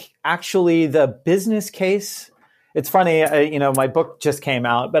think actually the business case, it's funny, my book just came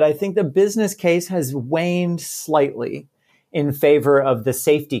out, but I think the business case has waned slightly in favor of the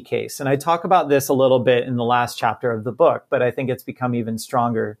safety case. And I talk about this a little bit in the last chapter of the book, but I think it's become even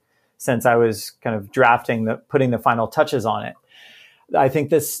stronger since I was kind of putting the final touches on it. I think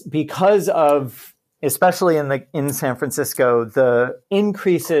this, because of, especially in San Francisco, the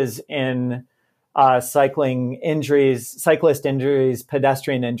increases in cyclist injuries,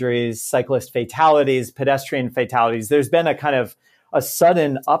 pedestrian injuries, cyclist fatalities, pedestrian fatalities. There's been a kind of a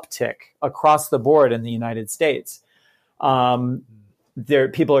sudden uptick across the board in the United States.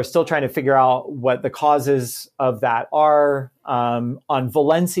 People are still trying to figure out what the causes of that are. On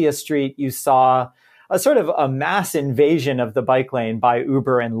Valencia Street, you saw a sort of a mass invasion of the bike lane by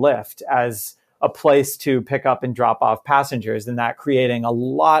Uber and Lyft as a place to pick up and drop off passengers, and that creating a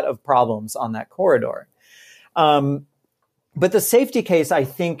lot of problems on that corridor. But the safety case, I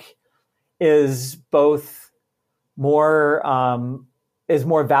think, is both more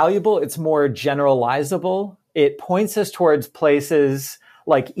valuable. It's more generalizable. It points us towards places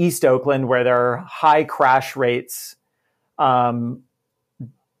like East Oakland, where there are high crash rates, but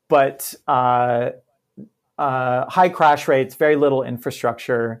high crash rates, very little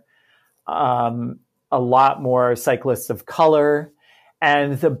infrastructure, a lot more cyclists of color.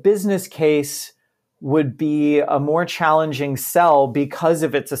 And the business case would be a more challenging sell because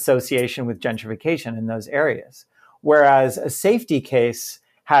of its association with gentrification in those areas. Whereas a safety case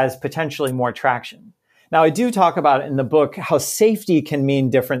has potentially more traction. Now, I do talk about in the book how safety can mean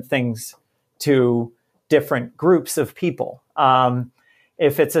different things to different groups of people.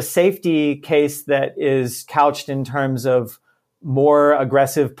 If it's a safety case that is couched in terms of more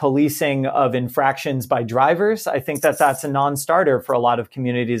aggressive policing of infractions by drivers, I think that's a non-starter for a lot of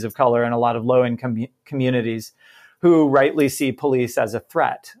communities of color and a lot of low-income communities who rightly see police as a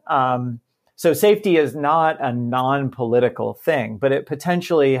threat. So safety is not a non-political thing, but it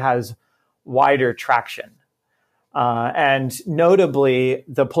potentially has wider traction. And notably,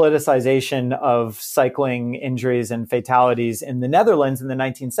 the politicization of cycling injuries and fatalities in the Netherlands in the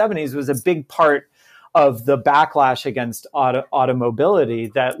 1970s was a big part of the backlash against automobility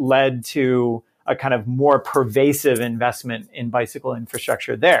that led to a kind of more pervasive investment in bicycle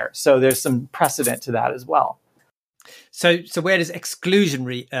infrastructure there. So there's some precedent to that as well. So where does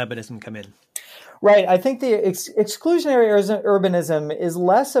exclusionary urbanism come in? Right. I think the exclusionary urbanism is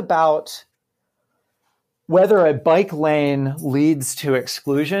less about whether a bike lane leads to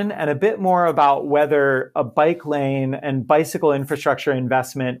exclusion and a bit more about whether a bike lane and bicycle infrastructure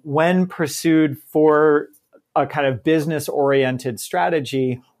investment, when pursued for a kind of business-oriented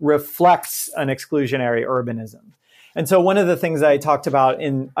strategy, reflects an exclusionary urbanism. And so one of the things that I talk about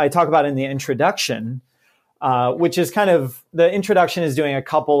in the introduction, which is kind of, the introduction is doing a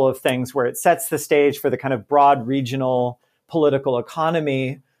couple of things where it sets the stage for the kind of broad regional political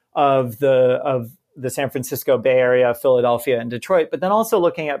economy of the San Francisco Bay Area, Philadelphia, and Detroit, but then also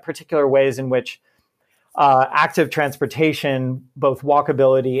looking at particular ways in which active transportation, both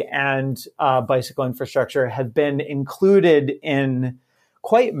walkability and bicycle infrastructure, have been included in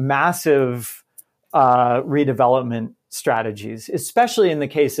quite massive redevelopment strategies, especially in the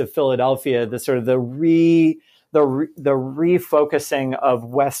case of Philadelphia, the the refocusing of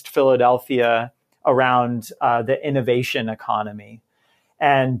West Philadelphia around the innovation economy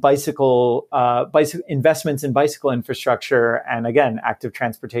and bicycle investments in bicycle infrastructure, and again, active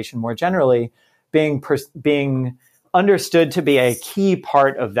transportation more generally, being understood to be a key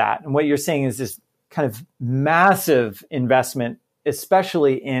part of that. And what you're seeing is this kind of massive investment,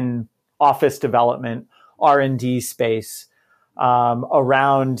 especially in office development, R&D space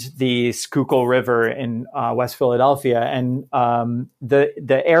around the Schuylkill River in West Philadelphia, and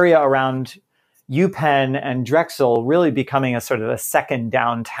the area around UPenn and Drexel really becoming a sort of a second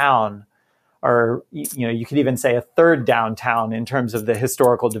downtown, or you could even say a third downtown in terms of the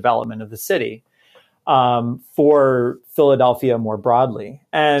historical development of the city for Philadelphia more broadly.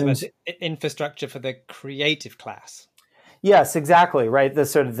 And so infrastructure for the creative class. Yes, exactly. Right. The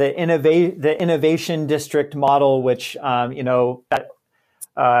sort of the innovation district model, which that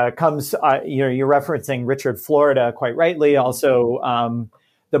comes. You're referencing Richard Florida quite rightly. Also,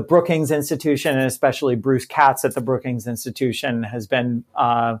 the Brookings Institution, and especially Bruce Katz at the Brookings Institution, has been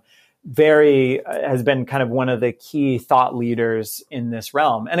kind of one of the key thought leaders in this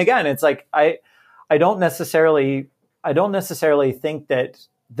realm. And again, it's like I don't necessarily think that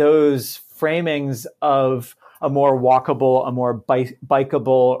those framings of a more walkable, a more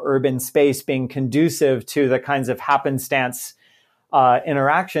bikeable urban space being conducive to the kinds of happenstance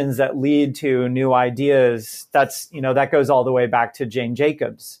interactions that lead to new ideas. That goes all the way back to Jane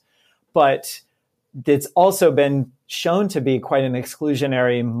Jacobs. But it's also been shown to be quite an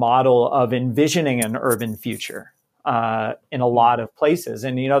exclusionary model of envisioning an urban future in a lot of places.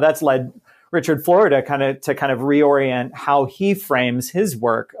 And, that's led Richard Florida to reorient how he frames his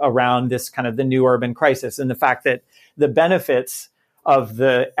work around this kind of the new urban crisis, and the fact that the benefits of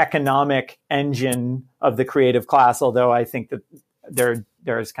the economic engine of the creative class, although I think that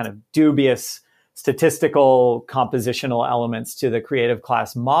there's kind of dubious statistical compositional elements to the creative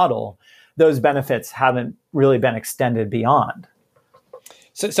class model, those benefits haven't really been extended beyond.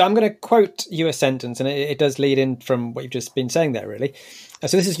 So I'm going to quote you a sentence, and it does lead in from what you've just been saying there, really.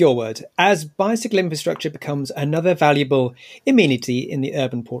 So this is your word. As bicycle infrastructure becomes another valuable amenity in the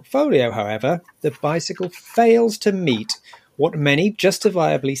urban portfolio, however, the bicycle fails to meet what many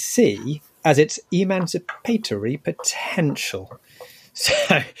justifiably see as its emancipatory potential.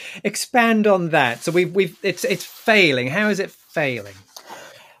 So expand on that. So it's failing. How is it failing?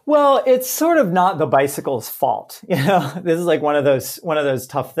 Well, it's sort of not the bicycle's fault. This is like one of those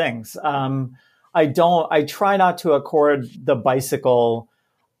tough things. I try not to accord the bicycle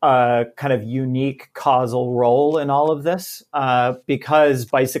kind of unique causal role in all of this, because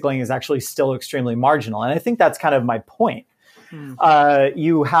bicycling is actually still extremely marginal. And I think that's kind of my point.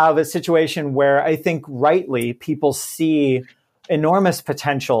 You have a situation where I think rightly people see enormous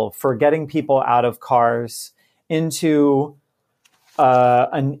potential for getting people out of cars into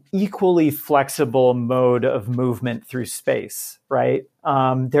an equally flexible mode of movement through space, right?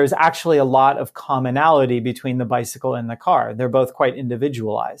 There's actually a lot of commonality between the bicycle and the car. They're both quite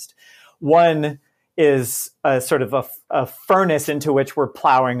individualized. One is a sort of a furnace into which we're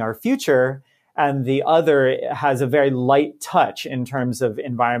plowing our future, and the other has a very light touch in terms of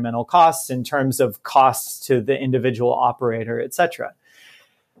environmental costs, in terms of costs to the individual operator, et cetera.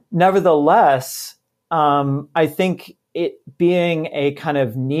 Nevertheless, I think it being a kind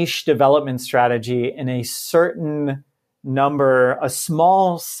of niche development strategy in a certain number, a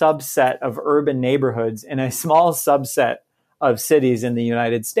small subset of urban neighborhoods in a small subset of cities in the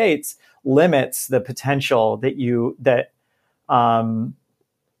United States limits the potential that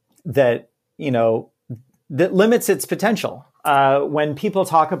limits its potential. When people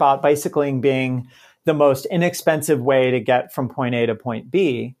talk about bicycling being the most inexpensive way to get from point A to point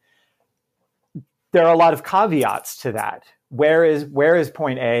B, there are a lot of caveats to that. Where is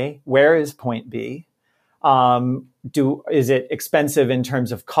point A? Where is point B? Is it expensive in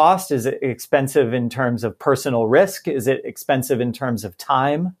terms of cost? Is it expensive in terms of personal risk? Is it expensive in terms of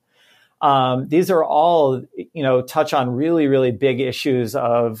time? These are all, touch on really, really big issues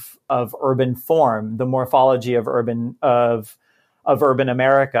of urban form, the morphology of urban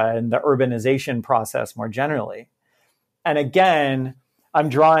America, and the urbanization process more generally. And again, I'm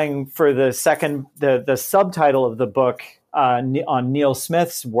drawing for the subtitle of the book on Neil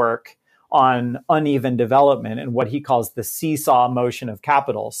Smith's work on uneven development and what he calls the seesaw motion of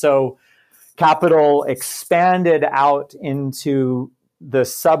capital. So capital expanded out into the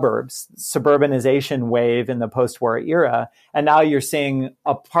suburbs, suburbanization wave in the post-war era. And now you're seeing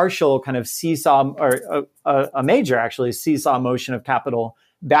a partial kind of seesaw, or a major actually seesaw motion of capital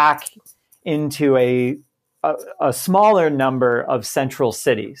back into a smaller number of central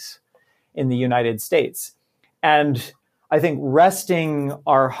cities in the United States. And I think resting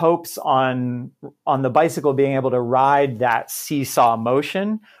our hopes on the bicycle being able to ride that seesaw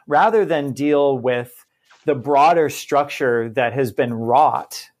motion rather than deal with the broader structure that has been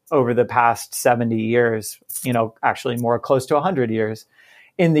wrought over the past 70 years, actually more close to 100 years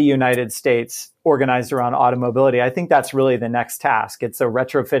in the United States, organized around automobility. I think that's really the next task. It's a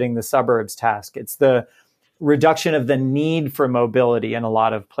retrofitting the suburbs task. It's the reduction of the need for mobility in a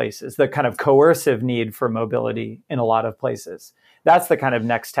lot of places, the kind of coercive need for mobility in a lot of places. That's the kind of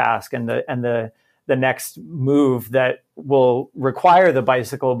next task and the next move that will require the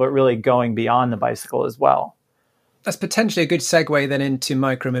bicycle, but really going beyond the bicycle as well. That's potentially a good segue then into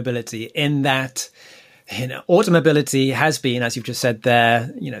micromobility, in that automobility has been, as you've just said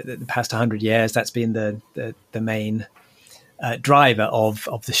there, the past 100 years, that's been the main driver of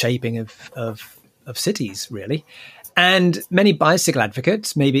the shaping of cities, really. And many bicycle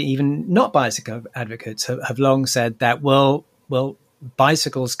advocates, maybe even not bicycle advocates, have long said that, well,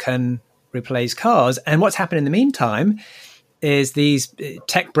 bicycles can replace cars. And what's happened in the meantime is these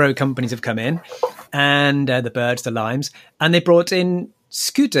tech bro companies have come in, and the Birds, the Limes, and they brought in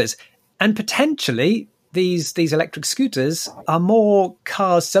scooters. And potentially these electric scooters are more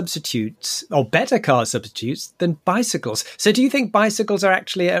car substitutes, or better car substitutes, than bicycles. So do you think bicycles are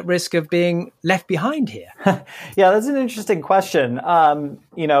actually at risk of being left behind here? Yeah, that's an interesting question.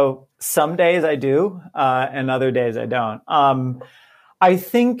 Some days I do, and other days I don't. I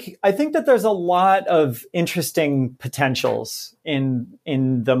think that there's a lot of interesting potentials in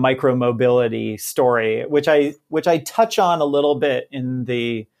the micromobility story, which I touch on a little bit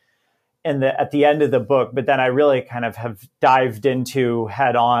at the end of the book, but then I really kind of have dived into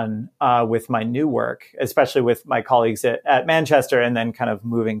head on with my new work, especially with my colleagues at Manchester, and then kind of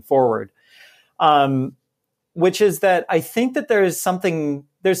moving forward. Which is that I think that there's something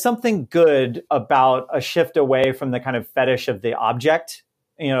good about a shift away from the kind of fetish of the object,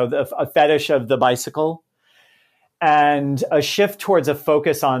 a fetish of the bicycle, and a shift towards a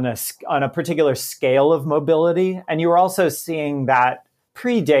focus on a particular scale of mobility. And you're also seeing that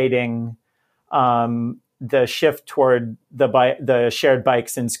predating the shift toward the shared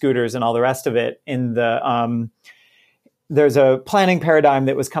bikes and scooters and all the rest of it. There's a planning paradigm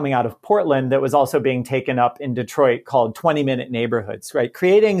that was coming out of Portland that was also being taken up in Detroit called 20-minute neighborhoods, right?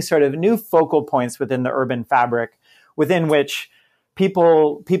 Creating sort of new focal points within the urban fabric within which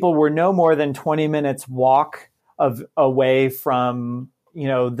people were no more than 20 minutes walk away from,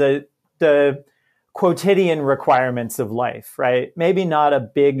 the quotidian requirements of life, right? Maybe not a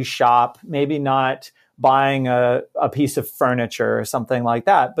big shop, maybe not buying a piece of furniture or something like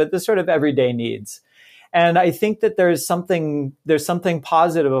that, but the sort of everyday needs. And I think that there's something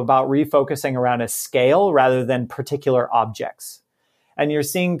positive about refocusing around a scale rather than particular objects. And you're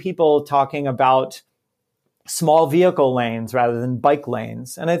seeing people talking about small vehicle lanes rather than bike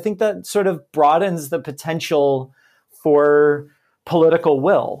lanes. And I think that sort of broadens the potential for political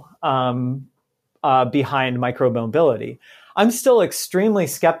will behind micromobility. I'm still extremely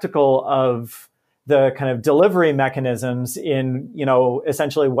skeptical of the kind of delivery mechanisms in,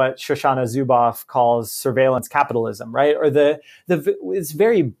 essentially what Shoshana Zuboff calls surveillance capitalism, right? Or it's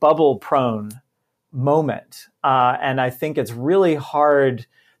very bubble prone moment. And I think it's really hard.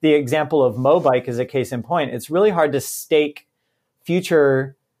 The example of Mobike is a case in point. It's really hard to stake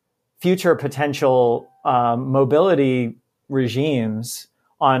future potential mobility regimes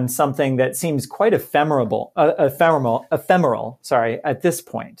on something that seems quite ephemeral at this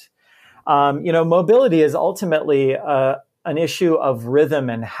point. Mobility is ultimately an issue of rhythm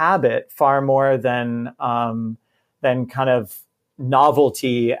and habit far more than kind of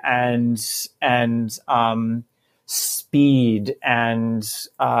novelty and speed and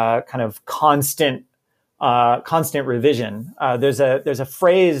kind of constant revision. There's a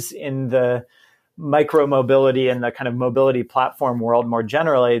phrase in the micromobility and the kind of mobility platform world more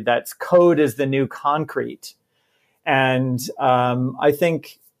generally that's code is the new concrete. And I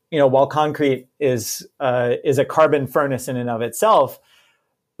think, while concrete is a carbon furnace in and of itself,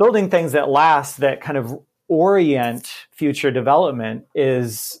 building things that last, that kind of orient future development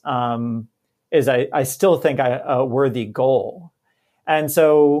is I still think a worthy goal. And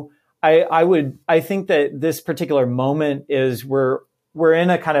so I think that this particular moment is we're in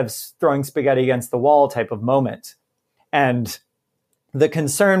a kind of throwing spaghetti against the wall type of moment. And the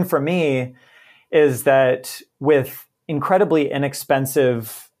concern for me is that with incredibly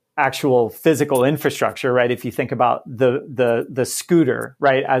inexpensive actual physical infrastructure, right? If you think about the scooter,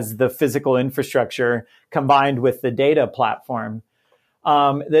 right, as the physical infrastructure combined with the data platform,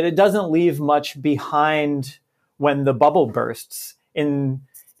 that it doesn't leave much behind when the bubble bursts. In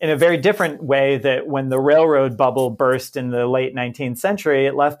in a very different way that when the railroad bubble burst in the late 19th century,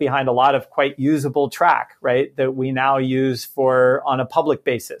 it left behind a lot of quite usable track, right, that we now use on a public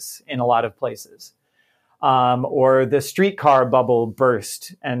basis in a lot of places. Or the streetcar bubble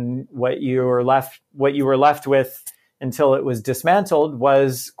burst, and what you were left with until it was dismantled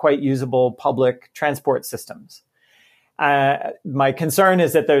was quite usable public transport systems. My concern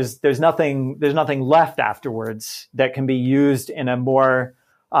is that there's nothing left afterwards that can be used in a more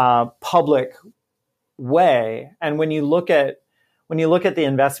public way. And when you look at the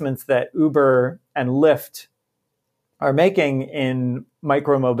investments that Uber and Lyft are making in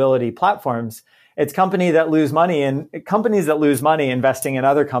micromobility platforms, it's companies that lose money investing in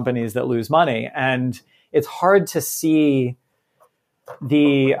other companies that lose money, and it's hard to see what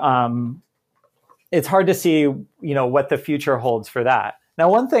the future holds for that. Now,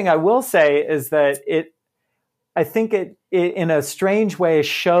 one thing I will say is that I think it in a strange way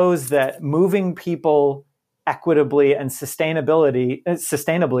shows that moving people equitably and sustainably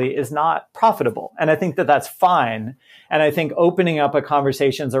is not profitable, and I think that that's fine. And I think opening up a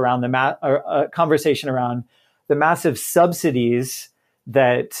conversation around the massive subsidies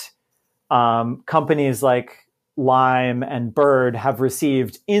that companies like Lime and Bird have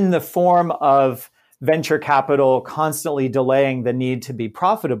received in the form of venture capital constantly delaying the need to be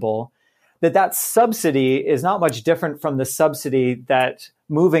profitable, that subsidy is not much different from the subsidy that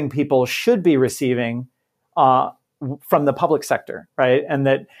moving people should be receiving from the public sector, right? And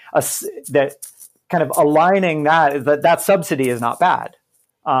that kind of aligning that subsidy is not bad,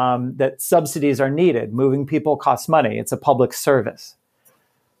 that subsidies are needed. Moving people costs money. It's a public service.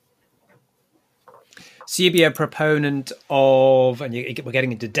 So you'd be a proponent of, and we're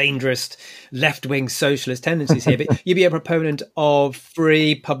getting into dangerous left-wing socialist tendencies here, but you'd be a proponent of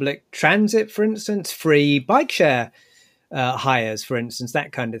free public transit, for instance, free bike share hires, for instance,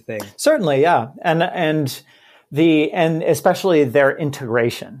 that kind of thing. Certainly, yeah, and especially their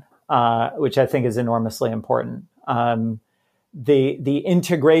integration, which I think is enormously important. The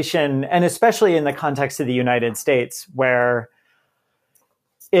integration, and especially in the context of the United States, where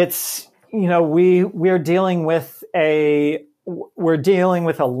it's, we're dealing with a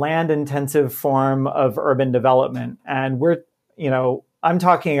land intensive form of urban development, and I'm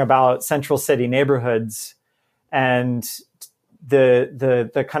talking about central city neighborhoods, and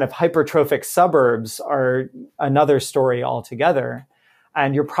the kind of hypertrophic suburbs are another story altogether.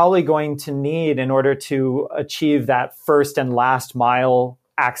 And you're probably going to need, in order to achieve that first and last mile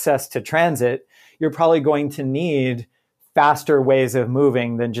access to transit, you're probably going to need faster ways of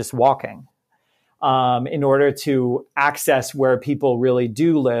moving than just walking, in order to access where people really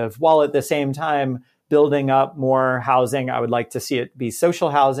do live, while at the same time building up more housing. I would like to see it be social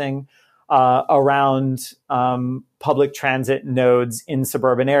housing around public transit nodes in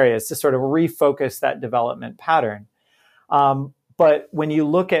suburban areas to sort of refocus that development pattern. But when you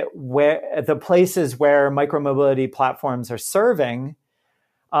look at the places where micromobility platforms are serving,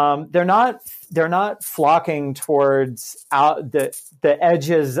 they're not flocking towards the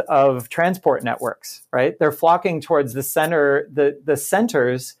edges of transport networks, right? They're flocking towards the centers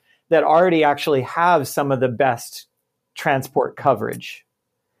that already actually have some of the best transport coverage.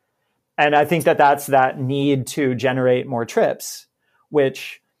 And I think that's that need to generate more trips,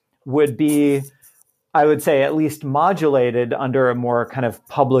 which would be, I would say, at least modulated under a more kind of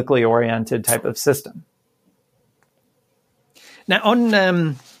publicly oriented type of system. Now,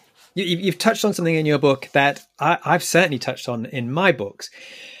 on you've touched on something in your book that I've certainly touched on in my books,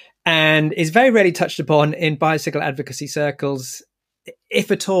 and is very rarely touched upon in bicycle advocacy circles, if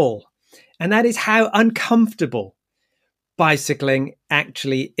at all. And that is how uncomfortable bicycling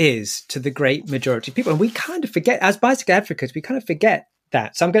actually is to the great majority of people. And we kind of forget, as bicycle advocates, we kind of forget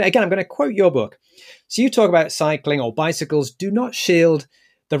that. So I'm going to quote your book. So you talk about cycling or bicycles do not shield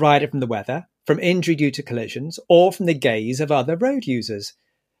the rider from the weather, from injury due to collisions, or from the gaze of other road users.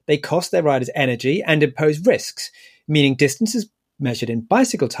 They cost their riders energy and impose risks, meaning distances measured in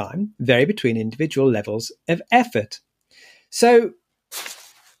bicycle time vary between individual levels of effort. So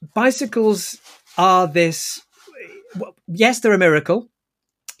bicycles are this, yes, they're a miracle.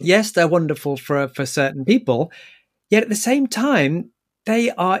 Yes, they're wonderful for certain people. Yet at the same time,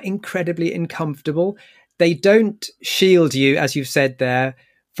 they are incredibly uncomfortable. They don't shield you, as you've said there,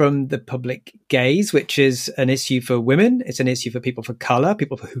 from the public gaze, which is an issue for women. It's an issue for people of color,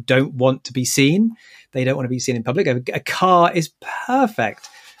 people who don't want to be seen. They don't want to be seen in public. A car is perfect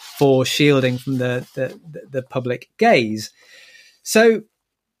for shielding from the public gaze. So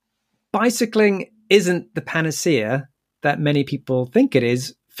bicycling isn't the panacea that many people think it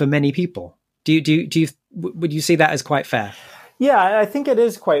is for many people. Would you see that as quite fair? Yeah, I think it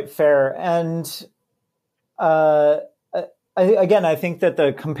is quite fair. And I think that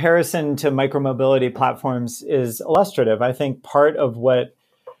the comparison to micromobility platforms is illustrative. I think part of what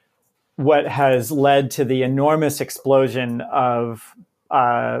has led to the enormous explosion of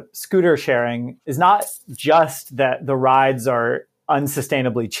scooter sharing is not just that the rides are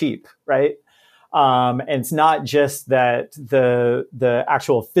unsustainably cheap, right? And it's not just that the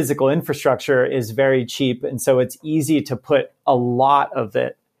actual physical infrastructure is very cheap, and so it's easy to put a lot of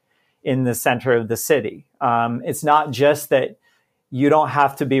it in the center of the city. It's not just that you don't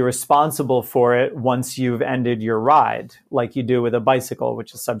have to be responsible for it once you've ended your ride, like you do with a bicycle,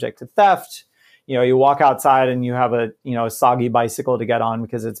 which is subject to theft. You walk outside and you have a soggy bicycle to get on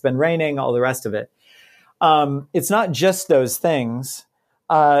because it's been raining, all the rest of it. It's not just those things.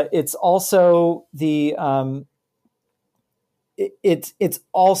 It's also the it's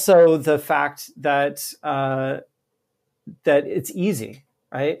also the fact that that it's easy,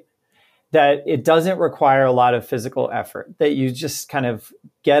 right? That it doesn't require a lot of physical effort, that you just kind of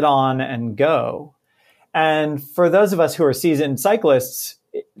get on and go. And for those of us who are seasoned cyclists,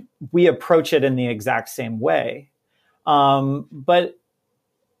 we approach it in the exact same way. But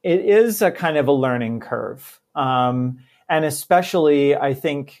it is a kind of a learning curve. And especially, I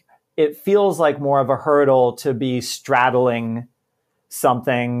think it feels like more of a hurdle to be straddling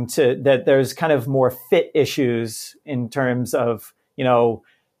something, that there's kind of more fit issues in terms of,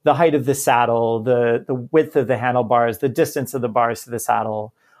 the height of the saddle, the width of the handlebars, the distance of the bars to the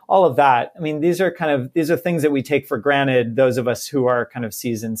saddle, all of that. I mean, these are things that we take for granted, those of us who are kind of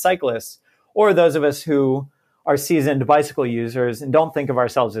seasoned cyclists, or those of us who are seasoned bicycle users and don't think of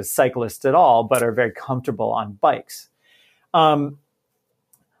ourselves as cyclists at all, but are very comfortable on bikes.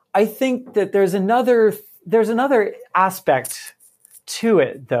 I think that there's another aspect to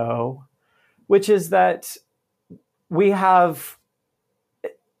it, though, which is that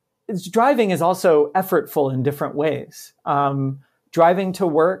driving is also effortful in different ways. Driving to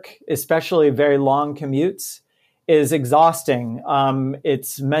work, especially very long commutes, is exhausting.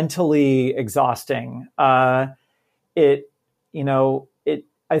 It's mentally exhausting. I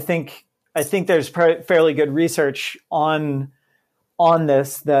think there's fairly good research on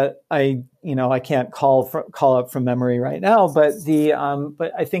this that I can't call up from memory right now, but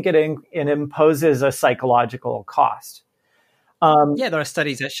I think it imposes a psychological cost. There are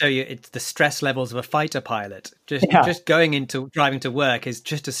studies that show you it's the stress levels of a fighter pilot. Just going into driving to work is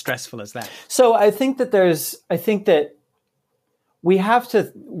just as stressful as that. So I think that we have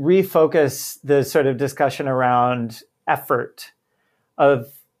to refocus the sort of discussion around effort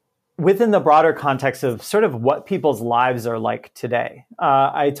within the broader context of sort of what people's lives are like today.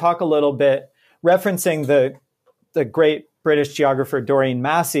 I talk a little bit referencing the great British geographer Doreen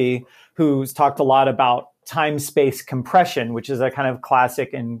Massey, who's talked a lot about time-space compression, which is a kind of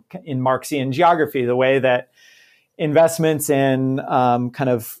classic in Marxian geography, the way that investments in kind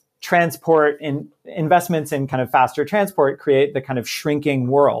of transport and investments in kind of faster transport create the kind of shrinking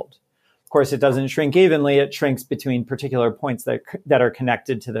world. Of course, it doesn't shrink evenly. It shrinks between particular points that are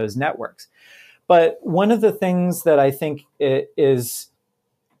connected to those networks. But one of the things that I think is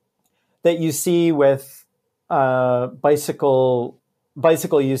that you see with bicycle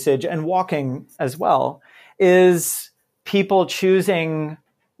usage and walking as well is people choosing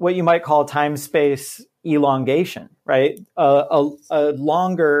what you might call time-space elongation, right? A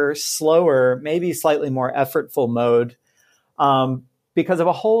longer, slower, maybe slightly more effortful mode because of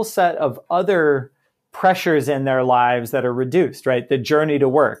a whole set of other pressures in their lives that are reduced, right? The journey to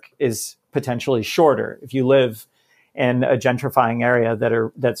work is potentially shorter if you live in a gentrifying area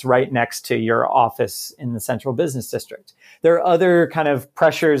that's right next to your office in the central business district. There are other kind of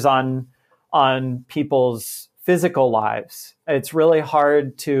pressures on people's physical lives. It's really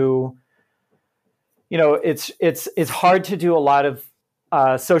hard to, it's hard to do a lot of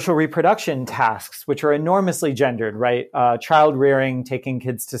social reproduction tasks, which are enormously gendered, right? Child rearing, taking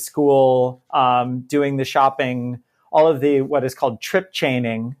kids to school, doing the shopping, all of the what is called trip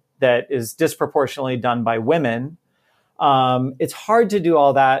chaining that is disproportionately done by women. It's hard to do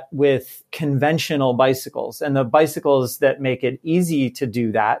all that with conventional bicycles, and the bicycles that make it easy to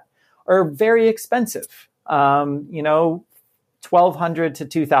do that are very expensive. $1,200 to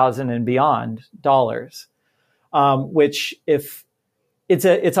 $2,000 and beyond dollars, which if it's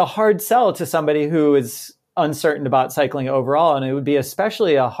a hard sell to somebody who is uncertain about cycling overall, and it would be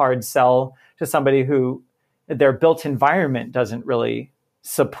especially a hard sell to somebody who their built environment doesn't really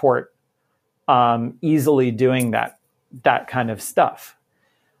support easily doing that kind of stuff.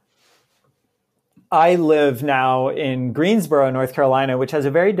 I live now in Greensboro, North Carolina, which has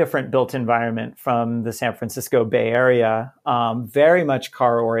a very different built environment from the San Francisco Bay Area. Very much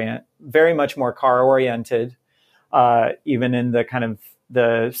more car oriented, even in the kind of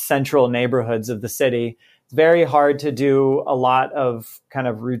the central neighborhoods of the city. It's very hard to do a lot of kind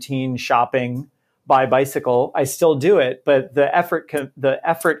of routine shopping by bicycle. I still do it, but the effort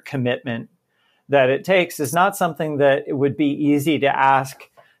commitment that it takes is not something that it would be easy to ask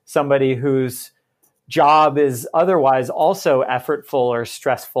somebody whose job is otherwise also effortful or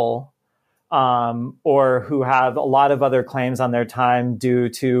stressful, or who have a lot of other claims on their time due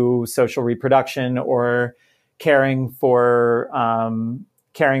to social reproduction or caring for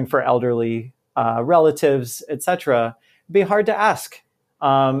elderly relatives, etc. It'd be hard to ask.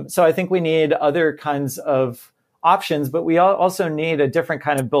 So I think we need other kinds of options, but we also need a different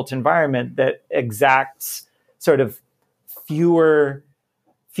kind of built environment that exacts sort of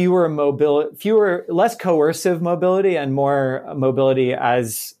less coercive mobility and more mobility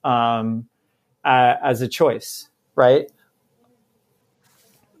as a choice, right?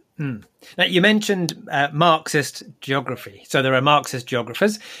 Now, you mentioned Marxist geography. So there are Marxist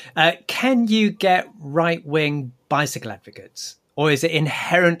geographers. Can you get right-wing bicycle advocates, or is it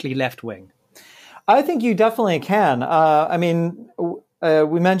inherently left-wing? I think you definitely can.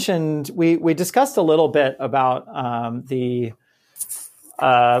 We discussed a little bit about the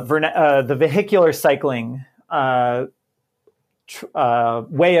vehicular cycling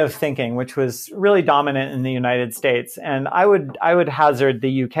way of thinking, which was really dominant in the United States, and I would hazard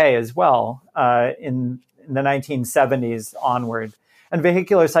the UK as well in the 1970s onward. And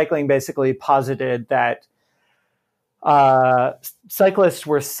vehicular cycling basically posited that cyclists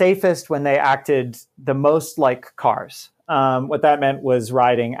were safest when they acted the most like cars. What that meant was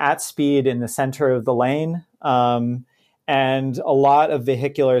riding at speed in the center of the lane. And a lot of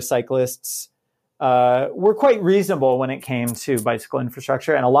vehicular cyclists were quite reasonable when it came to bicycle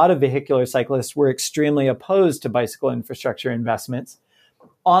infrastructure. And a lot of vehicular cyclists were extremely opposed to bicycle infrastructure investments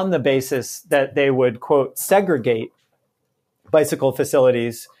on the basis that they would, quote, segregate bicycle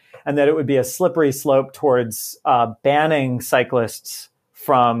facilities, and that it would be a slippery slope towards banning cyclists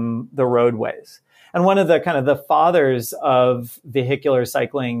from the roadways. And one of the kind of the fathers of vehicular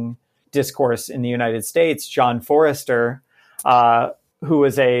cycling discourse in the United States, John Forrester, who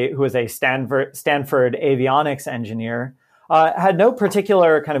was a Stanford avionics engineer, had no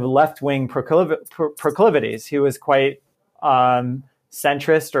particular kind of left-wing proclivities. He was quite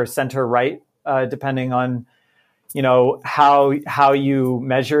centrist or center-right, depending on how you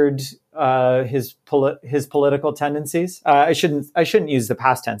measured his political tendencies. I shouldn't use the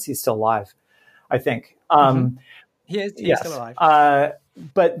past tense. He's still alive, I think. He is still alive.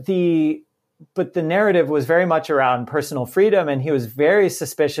 But the narrative was very much around personal freedom, and he was very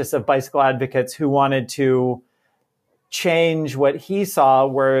suspicious of bicycle advocates who wanted to change what he saw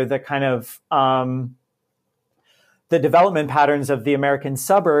were the kind of the development patterns of the American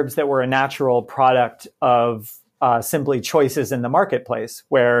suburbs that were a natural product of simply choices in the marketplace,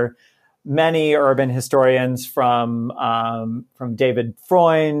 where many urban historians from David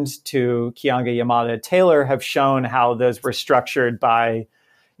Freund to Keeanga-Yamada Taylor have shown how those were structured by,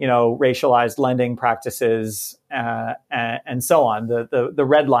 racialized lending practices and so on, the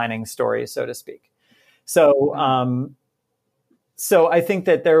redlining story, so to speak. So I think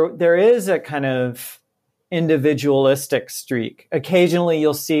that there is a kind of individualistic streak. Occasionally,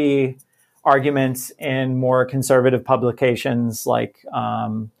 you'll see arguments in more conservative publications, like I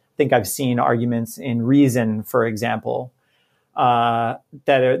think I've seen arguments in Reason, for example, that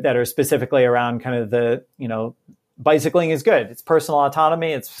are specifically around kind of the bicycling is good. It's personal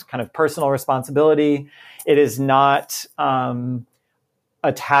autonomy. It's kind of personal responsibility. It is not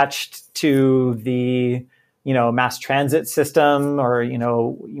attached to the mass transit system, or you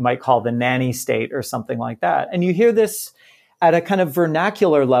might call the nanny state or something like that. And you hear this at a kind of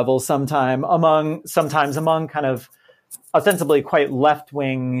vernacular level sometimes among kind of ostensibly quite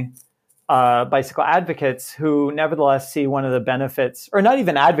left-wing bicycle advocates who nevertheless see one of the benefits, or not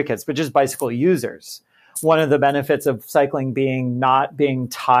even advocates, but just bicycle users, one of the benefits of cycling being not being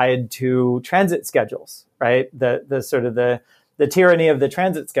tied to transit schedules, right? The sort of the tyranny of the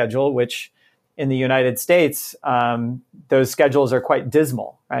transit schedule, which in the United States, those schedules are quite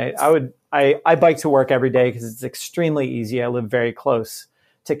dismal, right? I bike to work every day because it's extremely easy. I live very close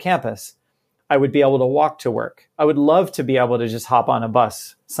to campus. I would be able to walk to work. I would love to be able to just hop on a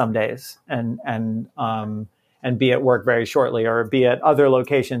bus some days and be at work very shortly, or be at other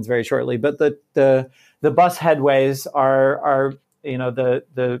locations very shortly. But the bus headways are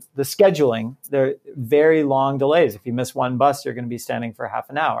the scheduling. They're very long delays. If you miss one bus, you're going to be standing for half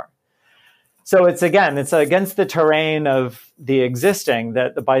an hour. So it's against the terrain of the existing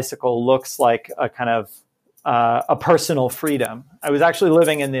that the bicycle looks like a kind of a personal freedom. I was actually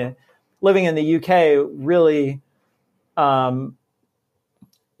living in the UK. Really,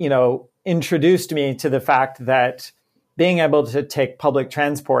 introduced me to the fact that being able to take public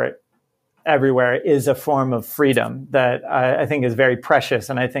transport everywhere is a form of freedom that I think is very precious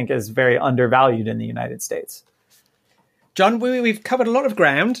and I think is very undervalued in the United States. John, we've covered a lot of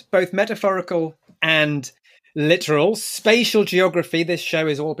ground, both metaphorical and literal. Spatial geography, this show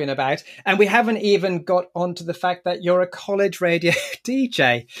has all been about. And we haven't even got onto the fact that you're a college radio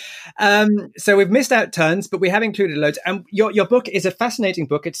DJ. So we've missed out tons, but we have included loads. And your book is a fascinating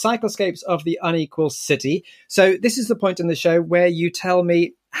book. It's Cyclescapes of the Unequal City. So this is the point in the show where you tell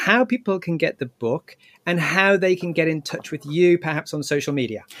me how people can get the book and how they can get in touch with you, perhaps on social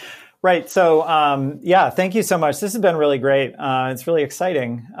media. Right. So, thank you so much. This has been really great. It's really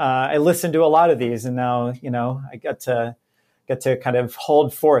exciting. I listened to a lot of these and now, I get to kind of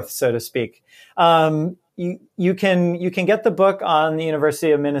hold forth, so to speak. You can get the book on the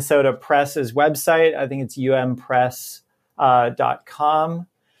University of Minnesota Press's website. I think it's umpress.com.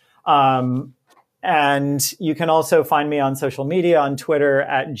 And you can also find me on social media on Twitter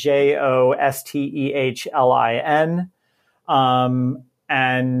at JOSTEHLIN.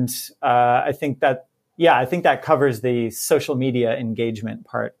 And I think that covers the social media engagement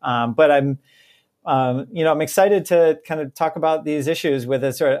part. But I'm excited to kind of talk about these issues with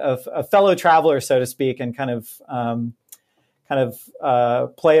a sort of a fellow traveler, so to speak, and kind of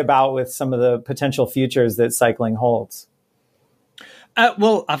play about with some of the potential futures that cycling holds.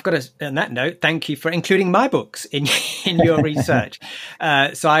 Well, I've got to, on that note, thank you for including my books in your research.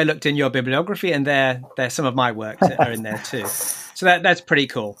 So I looked in your bibliography and there's some of my works that are in there too. So that's pretty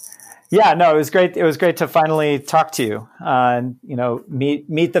cool. Yeah, no, it was great. It was great to finally talk to you and,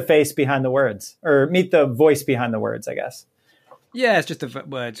 meet the face behind the words, or meet the voice behind the words, I guess. Yeah, it's just the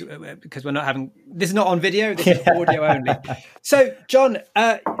words because we're not having, this is not on video, this is audio only. So, John,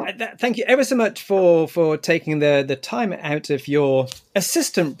 thank you ever so much for taking the time out of your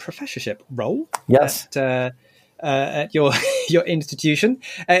assistant professorship role. Yes. At your institution.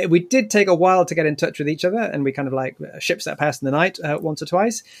 We did take a while to get in touch with each other, and we kind of like ships that passed in the night once or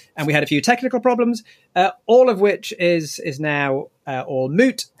twice, and we had a few technical problems, all of which is now all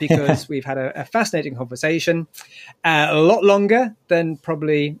moot because we've had a fascinating conversation, a lot longer than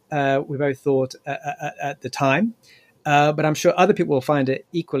probably we both thought at the time. But I'm sure other people will find it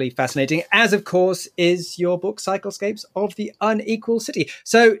equally fascinating, as of course is your book, Cyclescapes of the Unequal City.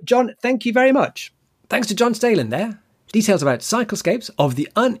 So, John, thank you very much. Thanks to John Stehlin there. Details about Cyclescapes of the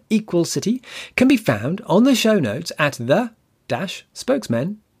Unequal City can be found on the show notes at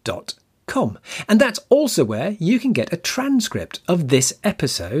the-spokesmen.com. And that's also where you can get a transcript of this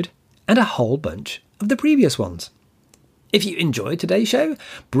episode and a whole bunch of the previous ones. If you enjoyed today's show,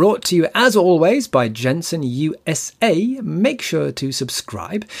 brought to you as always by Jensen USA, make sure to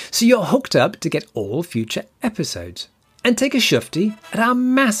subscribe so you're hooked up to get all future episodes. And take a shufti at our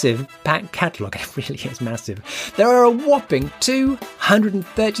massive back catalogue. It really is massive. There are a whopping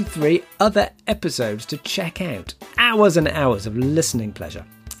 233 other episodes to check out. Hours and hours of listening pleasure.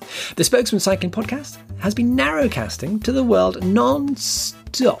 The Spokesman Cycling Podcast has been narrowcasting to the world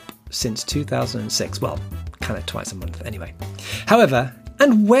non-stop since 2006. Well, kind of twice a month anyway. However,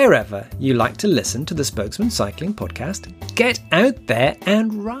 and wherever you like to listen to the Spokesman Cycling Podcast, get out there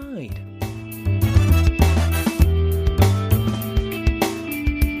and ride.